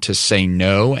discipline to say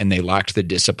no, and they lacked the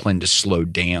discipline to slow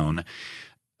down.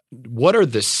 What are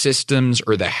the systems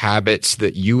or the habits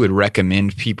that you would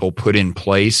recommend people put in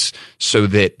place so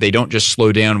that they don't just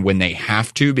slow down when they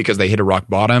have to because they hit a rock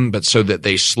bottom, but so that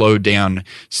they slow down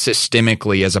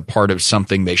systemically as a part of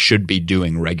something they should be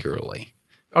doing regularly?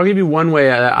 I'll give you one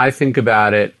way I think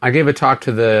about it. I gave a talk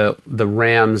to the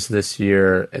Rams this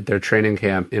year at their training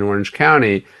camp in Orange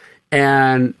County.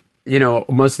 And,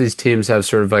 most of these teams have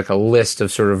sort of like a list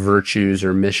of sort of virtues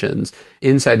or missions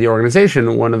inside the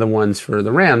organization. One of the ones for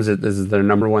the Rams, this is their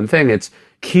number one thing. It's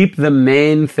keep the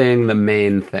main thing the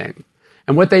main thing.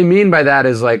 And what they mean by that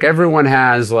is like everyone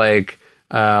has like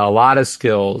a lot of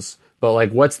skills, but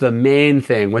like, what's the main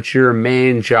thing? What's your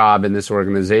main job in this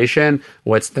organization?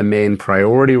 What's the main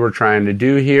priority we're trying to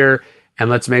do here?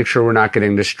 And let's make sure we're not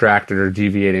getting distracted or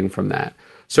deviating from that.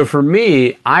 So for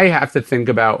me, I have to think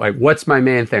about like, what's my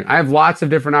main thing? I have lots of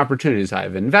different opportunities. I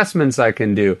have investments I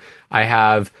can do. I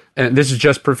have, and this is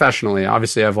just professionally,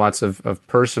 obviously I have lots of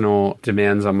personal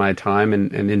demands on my time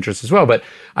and interests as well. But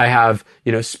I have,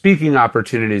 speaking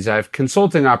opportunities. I have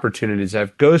consulting opportunities. I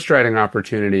have ghostwriting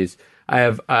opportunities. I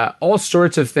have all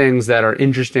sorts of things that are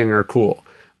interesting or cool.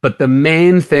 But the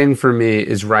main thing for me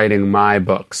is writing my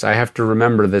books. I have to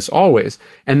remember this always.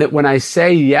 And that when I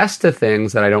say yes to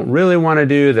things that I don't really want to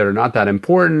do, that are not that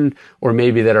important, or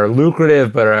maybe that are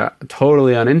lucrative but are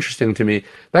totally uninteresting to me,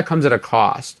 that comes at a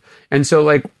cost. And so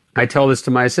like I tell this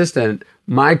to my assistant,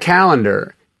 my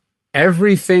calendar,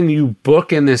 everything you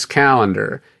book in this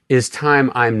calendar is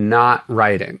time I'm not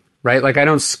writing, right? Like I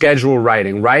don't schedule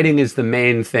writing. Writing is the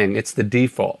main thing. It's the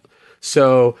default.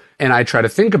 So, and I try to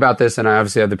think about this, and I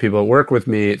obviously have the people that work with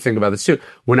me think about this too.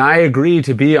 When I agree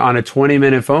to be on a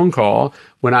 20-minute phone call,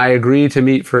 when I agree to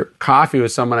meet for coffee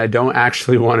with someone I don't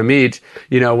actually want to meet,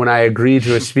 when I agree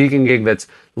to a speaking gig that's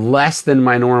less than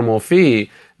my normal fee,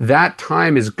 that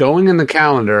time is going in the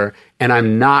calendar and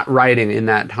I'm not writing in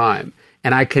that time.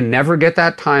 And I can never get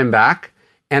that time back.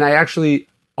 And I actually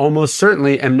almost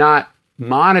certainly am not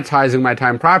monetizing my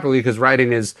time properly because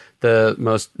writing is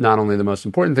not only the most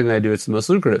important thing that I do, it's the most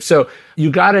lucrative. So you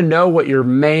got to know what your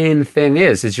main thing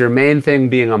is. Is your main thing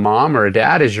being a mom or a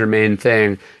dad? Is your main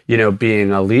thing,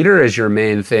 being a leader? Is your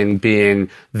main thing being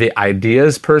the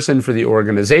ideas person for the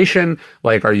organization?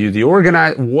 Like, are you the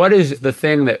organizer? What is the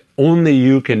thing that only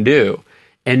you can do?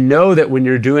 And know that when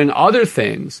you're doing other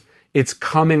things, it's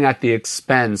coming at the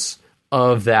expense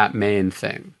of that main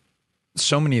thing.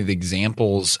 so many of the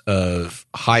examples of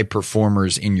high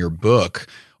performers in your book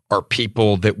are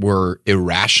people that were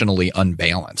irrationally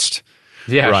unbalanced.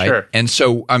 Yeah, right? Sure. And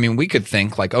so, I mean, we could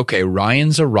think like, okay,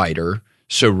 Ryan's a writer.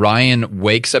 So Ryan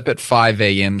wakes up at 5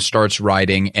 a.m., starts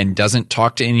writing, and doesn't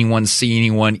talk to anyone, see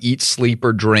anyone, eat, sleep,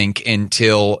 or drink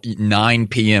until 9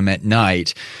 p.m. at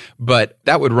night. But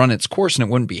that would run its course and it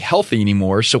wouldn't be healthy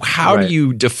anymore. So how do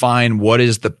you define what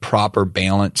is the proper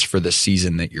balance for the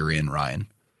season that you're in, Ryan?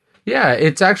 Yeah,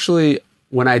 it's actually,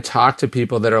 when I talk to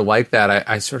people that are like that,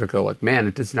 I sort of go like, man,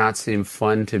 it does not seem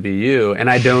fun to be you. And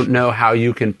I don't know how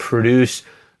you can produce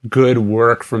good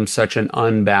work from such an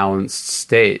unbalanced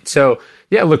state. So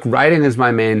yeah, look, writing is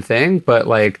my main thing, but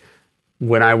like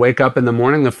when I wake up in the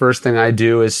morning, the first thing I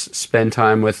do is spend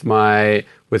time with my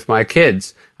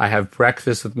kids. I have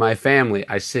breakfast with my family.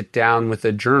 I sit down with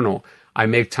a journal. I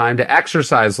make time to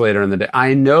exercise later in the day.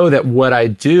 I know that what I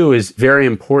do is very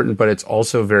important, but it's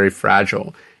also very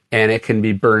fragile and it can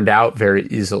be burned out very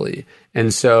easily.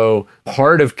 And so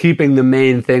part of keeping the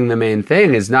main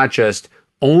thing is not just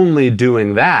only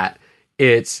doing that,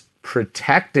 it's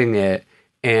protecting it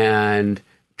and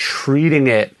treating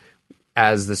it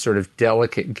as the sort of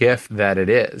delicate gift that it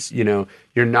is. You know,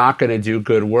 you're not going to do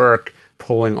good work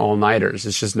pulling all-nighters.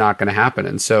 It's just not going to happen.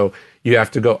 And so you have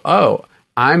to go, oh,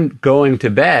 I'm going to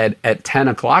bed at 10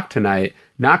 o'clock tonight,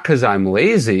 not because I'm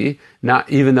lazy, not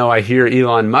even though I hear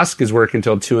Elon Musk is working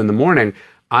till 2 in the morning.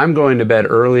 I'm going to bed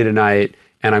early tonight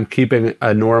and I'm keeping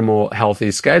a normal,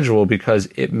 healthy schedule because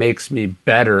it makes me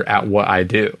better at what I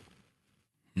do.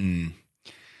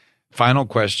 Final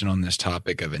question on this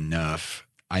topic of enough.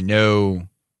 I know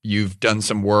you've done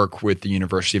some work with the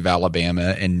University of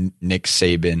Alabama and Nick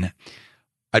Saban.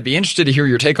 I'd be interested to hear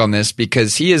your take on this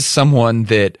because he is someone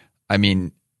that, I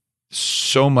mean,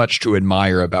 so much to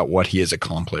admire about what he has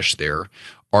accomplished there.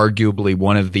 Arguably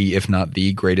one of the, if not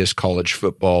the greatest college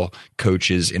football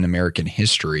coaches in American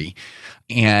history.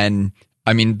 And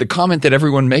I mean, the comment that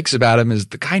everyone makes about him is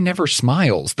the guy never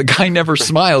smiles. The guy never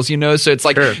smiles, you know? So it's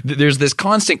like there's this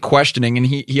constant questioning, and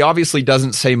he obviously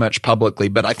doesn't say much publicly,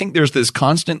 but I think there's this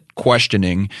constant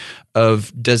questioning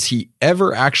of does he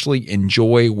ever actually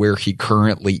enjoy where he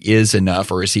currently is enough,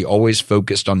 or is he always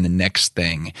focused on the next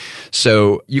thing?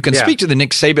 So you can speak to the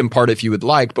Nick Saban part if you would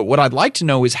like, but what I'd like to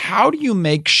know is how do you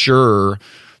make sure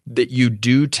that you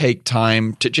do take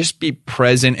time to just be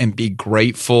present and be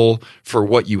grateful for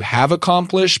what you have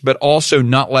accomplished, but also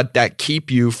not let that keep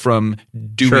you from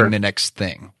doing the next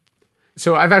thing?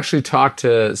 So I've actually talked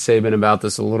to Saban about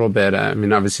this a little bit. I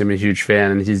mean, obviously I'm a huge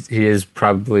fan, and he is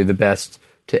probably the best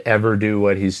to ever do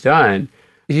what he's done.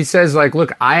 He says, like,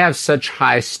 look, I have such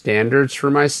high standards for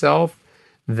myself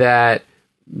that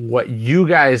what you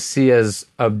guys see as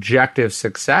objective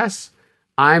success,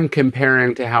 I'm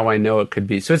comparing to how I know it could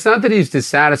be. So it's not that he's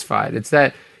dissatisfied. It's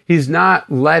that he's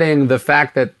not letting the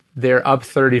fact that they're up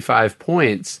 35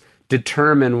 points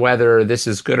determine whether this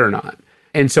is good or not.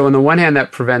 And so on the one hand,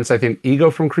 that prevents, I think, ego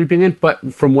from creeping in.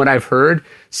 But from what I've heard,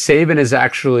 Saban is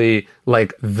actually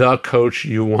like the coach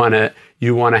you want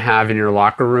to have in your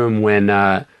locker room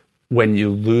when you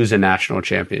lose a national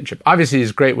championship. Obviously,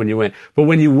 he's great when you win. But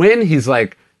when you win, he's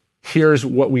like, here's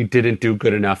what we didn't do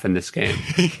good enough in this game,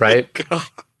 right?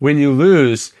 When you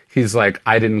lose, he's like,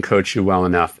 I didn't coach you well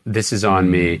enough. This is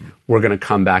on me. We're going to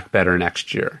come back better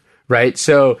next year, right?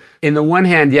 So in the one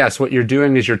hand, yes, what you're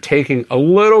doing is you're taking a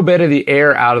little bit of the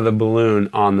air out of the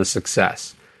balloon on the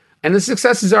success. And the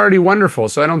success is already wonderful,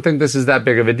 so I don't think this is that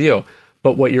big of a deal.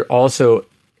 But what you're also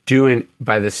doing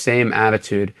by the same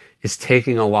attitude is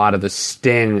taking a lot of the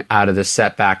sting out of the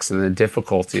setbacks and the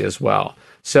difficulty as well.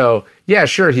 So, yeah,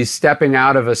 sure, he's stepping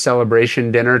out of a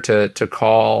celebration dinner to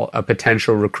call a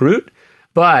potential recruit.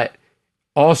 But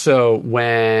also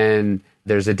when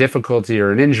there's a difficulty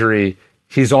or an injury,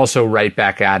 he's also right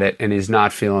back at it, and he's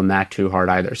not feeling that too hard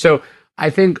either. So I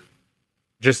think,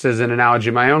 just as an analogy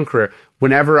in my own career,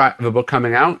 whenever I have a book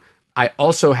coming out, I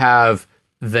also have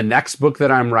the next book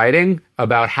that I'm writing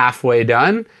about halfway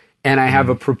done, and I have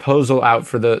a proposal out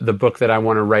for the book that I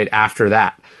want to write after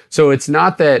that. So it's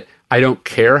not that I don't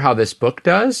care how this book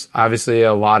does. Obviously,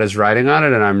 a lot is riding on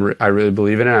it, and I really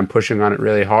believe in it. I'm pushing on it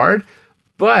really hard.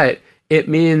 But it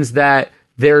means that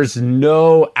there's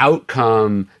no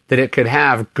outcome that it could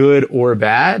have, good or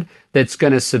bad, that's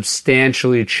going to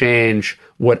substantially change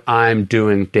what I'm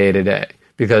doing day to day,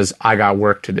 because I got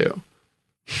work to do.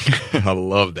 I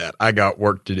love that. I got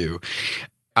work to do.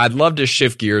 I'd love to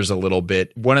shift gears a little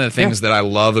bit. One of the things that I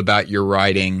love about your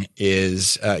writing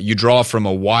is you draw from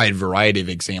a wide variety of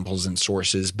examples and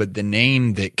sources, but the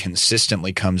name that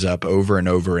consistently comes up over and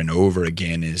over and over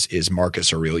again is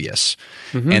Marcus Aurelius.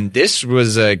 Mm-hmm. And this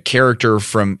was a character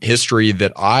from history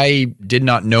that I did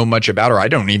not know much about, or I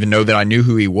don't even know that I knew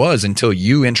who he was until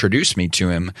you introduced me to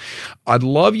him. I'd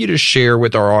love you to share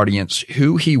with our audience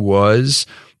who he was,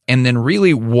 and then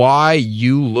really why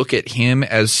you look at him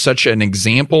as such an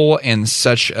example and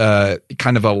such a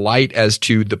kind of a light as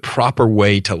to the proper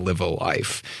way to live a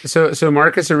life. So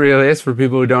Marcus Aurelius, for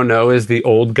people who don't know, is the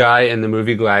old guy in the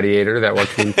movie Gladiator that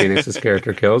Joaquin Phoenix's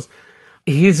character kills.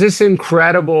 He's this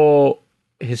incredible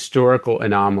historical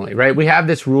anomaly, right? We have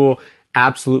this rule,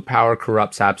 absolute power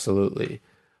corrupts absolutely.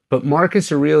 But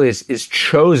Marcus Aurelius is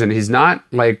chosen. He's not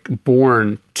like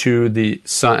born to the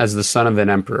son as the son of an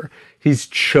emperor. He's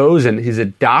chosen, he's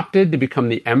adopted to become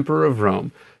the emperor of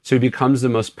Rome. So he becomes the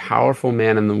most powerful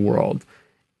man in the world.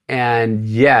 And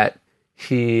yet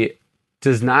he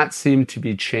does not seem to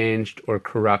be changed or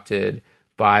corrupted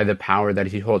by the power that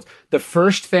he holds. The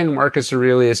first thing Marcus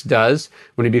Aurelius does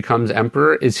when he becomes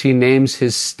emperor is he names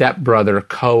his stepbrother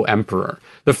co-emperor.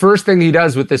 The first thing he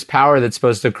does with this power that's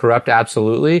supposed to corrupt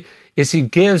absolutely is he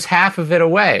gives half of it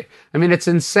away. I mean, it's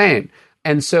insane.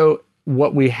 And so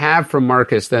what we have from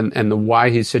Marcus then, and the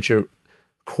why he's such a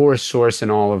core source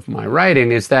in all of my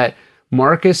writing, is that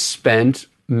Marcus spent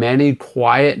many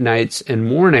quiet nights and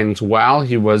mornings while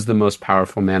he was the most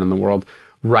powerful man in the world,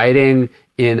 writing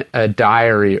in a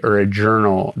diary or a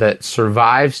journal that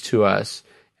survives to us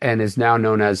and is now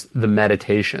known as the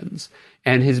Meditations.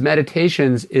 And his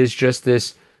Meditations is just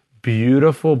this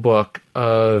beautiful book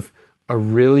of a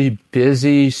really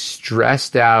busy,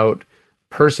 stressed out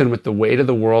person with the weight of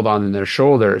the world on their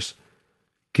shoulders,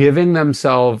 giving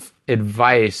themselves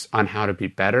advice on how to be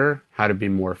better, how to be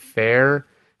more fair,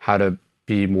 how to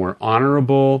be more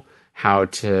honorable, how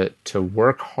to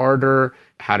work harder,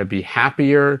 how to be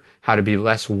happier, how to be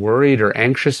less worried or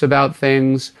anxious about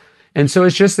things. And so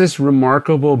it's just this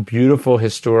remarkable, beautiful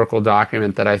historical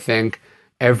document that I think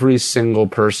every single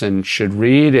person should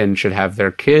read and should have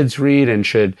their kids read and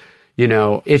should,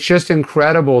 it's just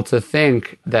incredible to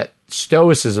think that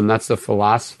Stoicism, that's the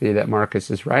philosophy that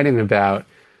Marcus is writing about,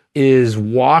 is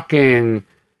walking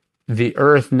the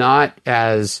earth not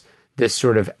as this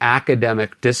sort of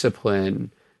academic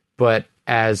discipline, but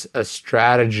as a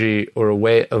strategy or a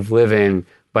way of living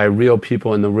by real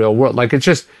people in the real world. Like,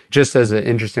 it's just as an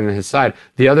interesting aside,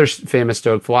 the other famous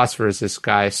Stoic philosopher is this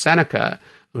guy Seneca,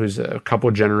 who's a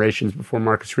couple generations before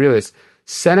Marcus Aurelius.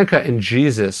 Seneca and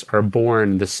Jesus are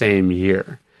born the same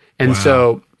year. And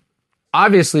so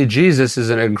obviously, Jesus is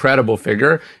an incredible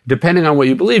figure. Depending on what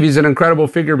you believe, he's an incredible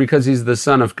figure because he's the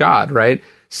Son of God, right?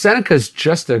 Seneca's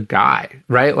just a guy,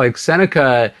 right? Like,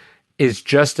 Seneca is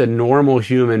just a normal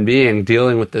human being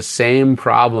dealing with the same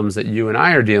problems that you and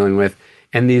I are dealing with.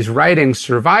 And these writings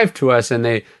survive to us, and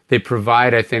they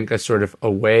provide, I think, a sort of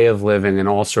a way of living and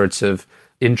all sorts of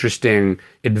interesting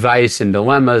advice and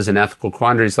dilemmas and ethical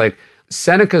quandaries. Like,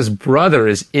 Seneca's brother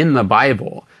is in the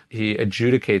Bible. He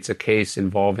adjudicates a case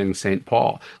involving St.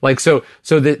 Paul. Like, so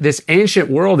this ancient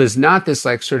world is not this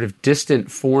like sort of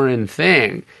distant foreign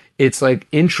thing. It's like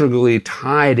integrally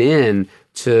tied in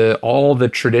to all the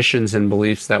traditions and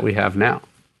beliefs that we have now.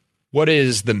 What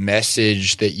is the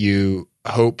message that you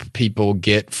hope people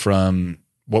get from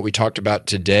what we talked about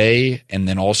today, and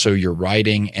then also your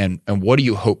writing, and what do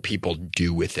you hope people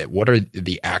do with it? What are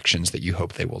the actions that you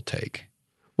hope they will take?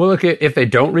 Well, look, if they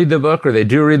don't read the book, or they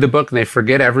do read the book and they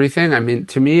forget everything, I mean,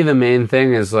 to me, the main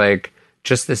thing is like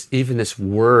just this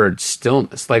word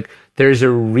stillness. Like, there's a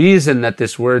reason that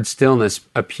this word stillness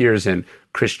appears in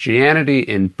Christianity,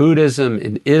 in Buddhism,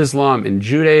 in Islam, in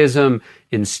Judaism,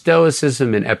 in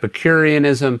Stoicism, in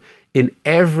Epicureanism, in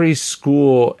every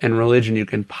school and religion you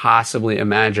can possibly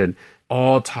imagine.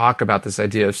 All talk about this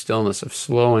idea of stillness, of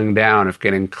slowing down, of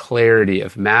getting clarity,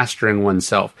 of mastering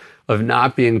oneself, of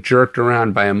not being jerked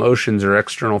around by emotions or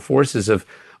external forces, of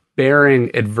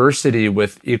bearing adversity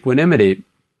with equanimity.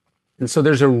 And so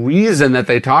there's a reason that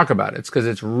they talk about it. It's because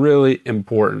it's really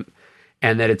important,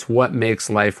 and that it's what makes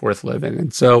life worth living.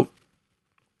 And so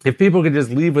if people could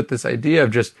just leave with this idea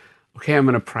of just, okay, I'm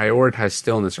going to prioritize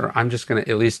stillness, or I'm just going to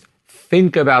at least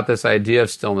think about this idea of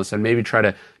stillness and maybe try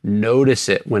to notice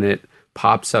it when it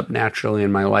pops up naturally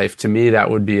in my life, to me, that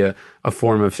would be a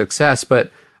form of success.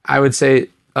 But I would say,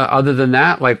 other than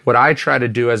that, like, what I try to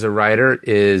do as a writer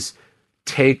is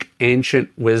take ancient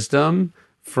wisdom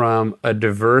from a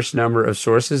diverse number of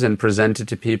sources and present it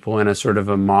to people in a sort of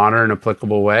a modern,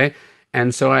 applicable way.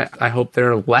 And so I hope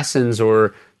there are lessons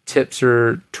or tips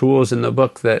or tools in the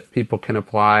book that people can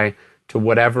apply to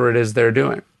whatever it is they're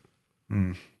doing.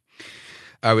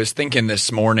 I was thinking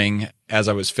this morning as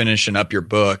I was finishing up your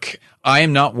book, I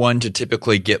am not one to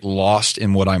typically get lost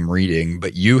in what I'm reading,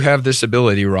 but you have this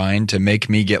ability, Ryan, to make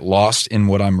me get lost in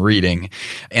what I'm reading.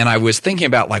 And I was thinking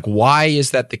about, like, why is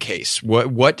that the case?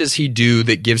 What does he do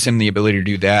that gives him the ability to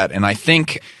do that? And I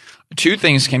think two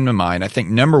things came to mind. I think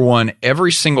number one,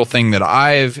 every single thing that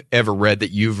I've ever read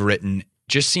that you've written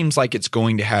just seems like it's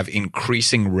going to have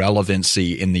increasing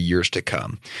relevancy in the years to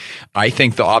come. I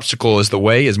think The Obstacle is the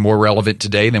Way is more relevant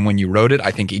today than when you wrote it.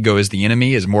 I think Ego is the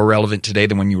Enemy is more relevant today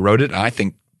than when you wrote it. And I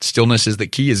think Stillness is the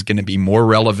Key is going to be more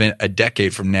relevant a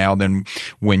decade from now than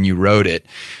when you wrote it.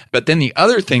 But then the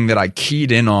other thing that I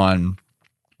keyed in on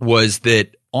was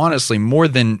that, honestly, more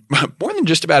than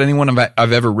just about anyone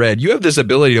I've ever read, you have this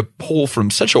ability to pull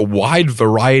from such a wide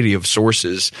variety of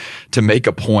sources to make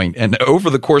a point. And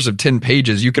over the course of 10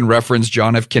 pages, you can reference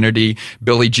John F. Kennedy,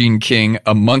 Billie Jean King,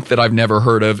 a monk that I've never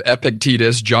heard of,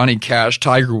 Epictetus, Johnny Cash,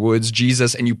 Tiger Woods,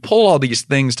 Jesus, and you pull all these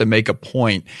things to make a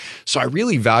point. So I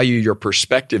really value your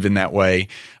perspective in that way.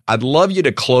 I'd love you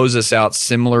to close us out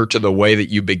similar to the way that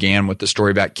you began with the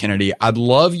story about Kennedy. I'd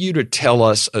love you to tell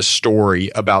us a story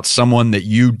about someone that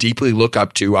you deeply look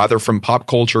up to, either from pop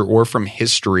culture or from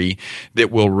history,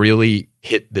 that will really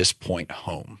hit this point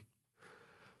home.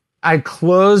 I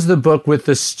close the book with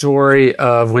the story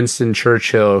of Winston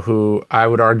Churchill, who I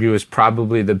would argue is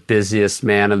probably the busiest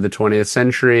man of the 20th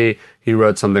century. He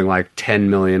wrote something like 10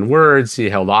 million words. He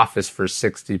held office for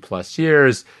 60 plus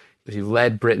years. He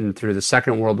led Britain through the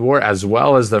Second World War as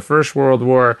well as the First World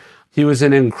War. He was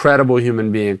an incredible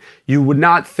human being. You would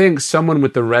not think someone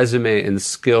with the resume and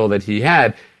skill that he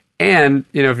had, and,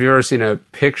 if you've ever seen a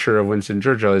picture of Winston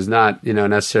Churchill, is not,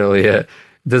 necessarily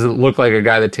doesn't look like a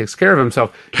guy that takes care of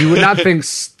himself. You would not think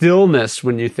stillness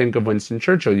when you think of Winston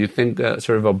Churchill. You think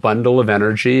sort of a bundle of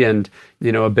energy and,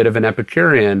 a bit of an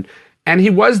Epicurean. And he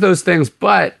was those things,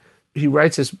 but he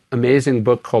writes this amazing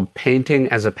book called Painting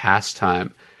as a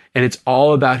Pastime. And it's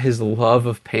all about his love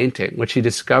of painting, which he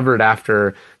discovered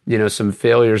after, some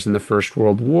failures in the First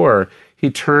World War. He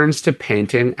turns to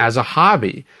painting as a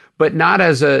hobby, but not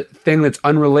as a thing that's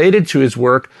unrelated to his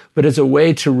work, but as a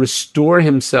way to restore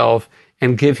himself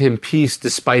and give him peace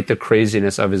despite the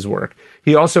craziness of his work.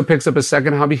 He also picks up a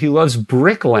second hobby. He loves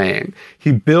bricklaying.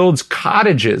 He builds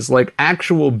cottages, like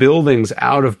actual buildings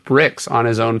out of bricks on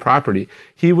his own property.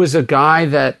 He was a guy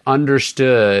that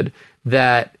understood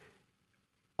that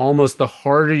almost the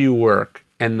harder you work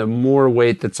and the more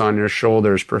weight that's on your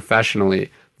shoulders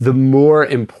professionally, the more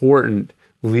important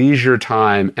leisure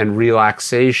time and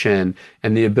relaxation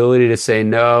and the ability to say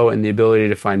no and the ability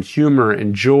to find humor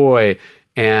and joy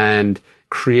and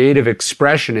creative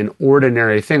expression in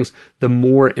ordinary things, the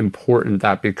more important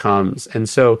that becomes. And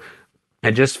so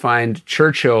I just find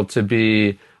Churchill to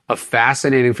be a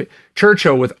fascinating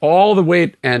Churchill, with all the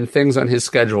weight and things on his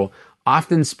schedule,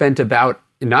 often spent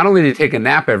not only did he take a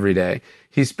nap every day,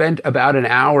 he spent about an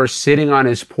hour sitting on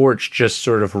his porch just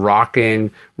sort of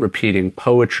rocking, repeating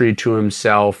poetry to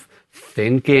himself,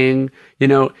 thinking,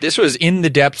 This was in the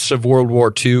depths of World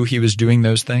War II. He was doing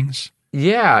those things?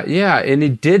 Yeah. And he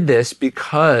did this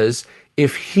because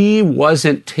if he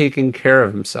wasn't taking care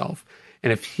of himself,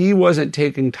 and if he wasn't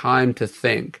taking time to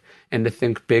think, and to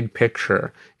think big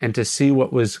picture, and to see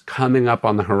what was coming up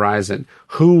on the horizon,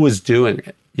 who was doing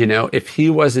it? If he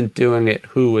wasn't doing it,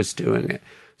 who was doing it?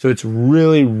 So it's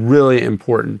really, really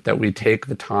important that we take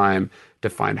the time to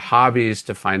find hobbies,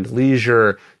 to find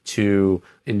leisure, to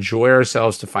enjoy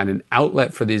ourselves, to find an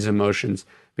outlet for these emotions.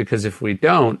 Because if we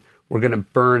don't, we're going to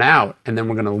burn out, and then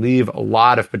we're going to leave a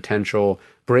lot of potential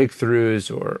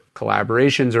breakthroughs or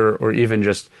collaborations or even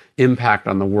just impact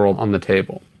on the world on the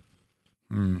table.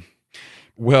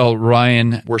 Well,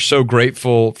 Ryan, we're so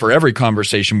grateful for every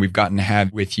conversation we've gotten to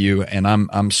have with you, and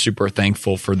I'm super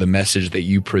thankful for the message that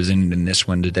you presented in this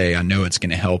one today. I know it's going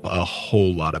to help a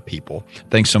whole lot of people.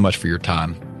 Thanks so much for your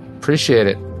time. Appreciate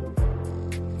it.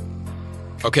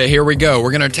 Okay, here we go. We're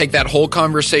going to take that whole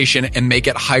conversation and make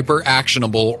it hyper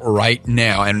actionable right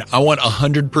now. And I want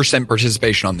 100%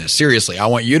 participation on this. Seriously, I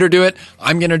want you to do it.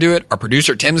 I'm going to do it. Our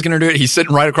producer, Tim's going to do it. He's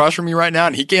sitting right across from me right now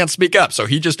and he can't speak up. So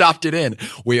he just opted in.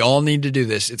 We all need to do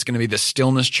this. It's going to be the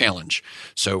Stillness Challenge.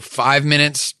 So 5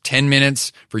 minutes, 10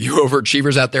 minutes for you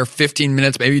overachievers out there, 15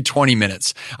 minutes, maybe 20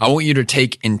 minutes. I want you to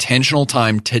take intentional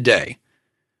time today,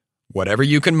 whatever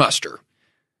you can muster,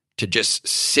 to just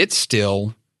sit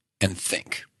still and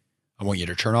think. I want you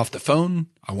to turn off the phone.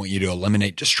 I want you to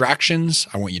eliminate distractions.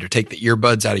 I want you to take the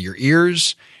earbuds out of your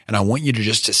ears. And I want you to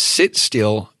just to sit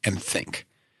still and think.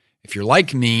 If you're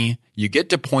like me, you get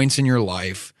to points in your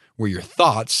life where your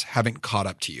thoughts haven't caught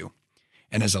up to you.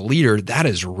 And as a leader, that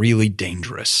is really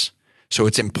dangerous. So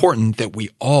it's important that we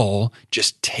all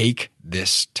just take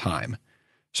this time.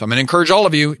 So I'm going to encourage all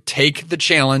of you, take the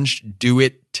challenge, do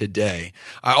it today.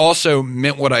 I also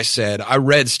meant what I said. I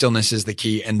read Stillness is the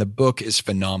Key, and the book is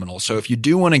phenomenal. So if you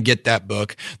do want to get that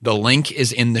book, the link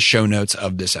is in the show notes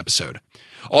of this episode.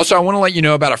 Also, I want to let you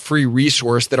know about a free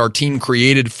resource that our team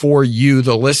created for you,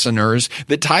 the listeners,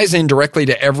 that ties in directly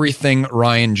to everything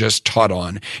Ryan just taught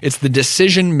on. It's the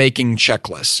decision-making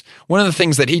checklist. One of the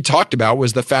things that he talked about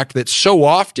was the fact that so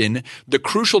often the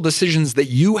crucial decisions that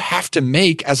you have to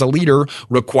make as a leader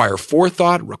require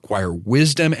forethought, require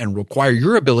wisdom, and require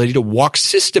your ability to walk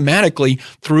systematically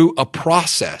through a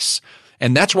process.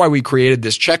 And that's why we created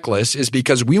this checklist, is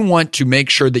because we want to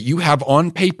make sure that you have on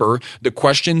paper the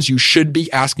questions you should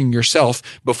be asking yourself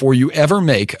before you ever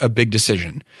make a big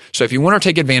decision. So if you want to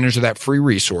take advantage of that free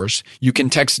resource, you can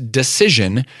text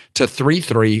decision to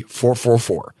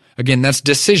 33444. Again, that's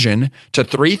decision to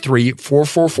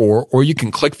 33444, or you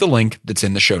can click the link that's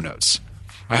in the show notes.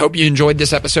 I hope you enjoyed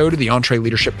this episode of the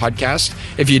EntreLeadership Podcast.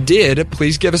 If you did,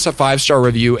 please give us a 5-star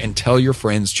review and tell your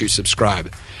friends to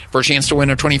subscribe. For a chance to win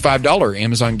a $25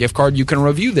 Amazon gift card, you can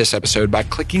review this episode by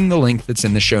clicking the link that's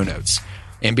in the show notes.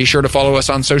 And be sure to follow us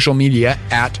on social media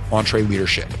at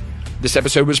EntreLeadership. This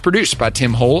episode was produced by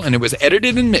Tim Hull, and it was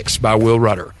edited and mixed by Will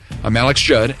Rudder. I'm Alex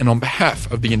Judd, and on behalf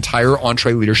of the entire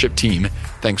EntreLeadership team,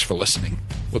 thanks for listening.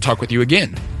 We'll talk with you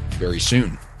again very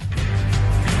soon.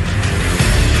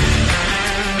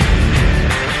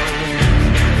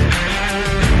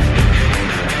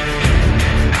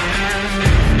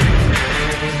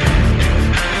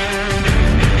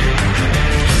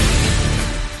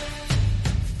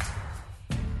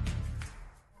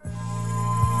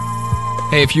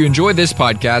 Hey, if you enjoyed this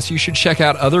podcast, you should check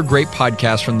out other great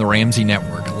podcasts from the Ramsey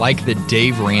Network, like The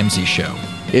Dave Ramsey Show.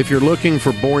 If you're looking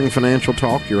for boring financial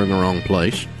talk, you're in the wrong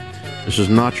place. This is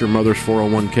not your mother's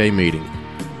 401k meeting.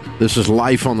 This is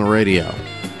life on the radio,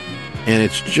 and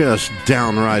it's just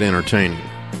downright entertaining.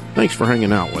 Thanks for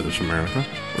hanging out with us, America.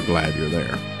 We're glad you're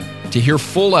there. To hear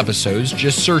full episodes,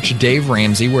 just search Dave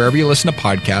Ramsey wherever you listen to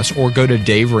podcasts or go to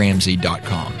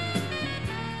daveramsey.com.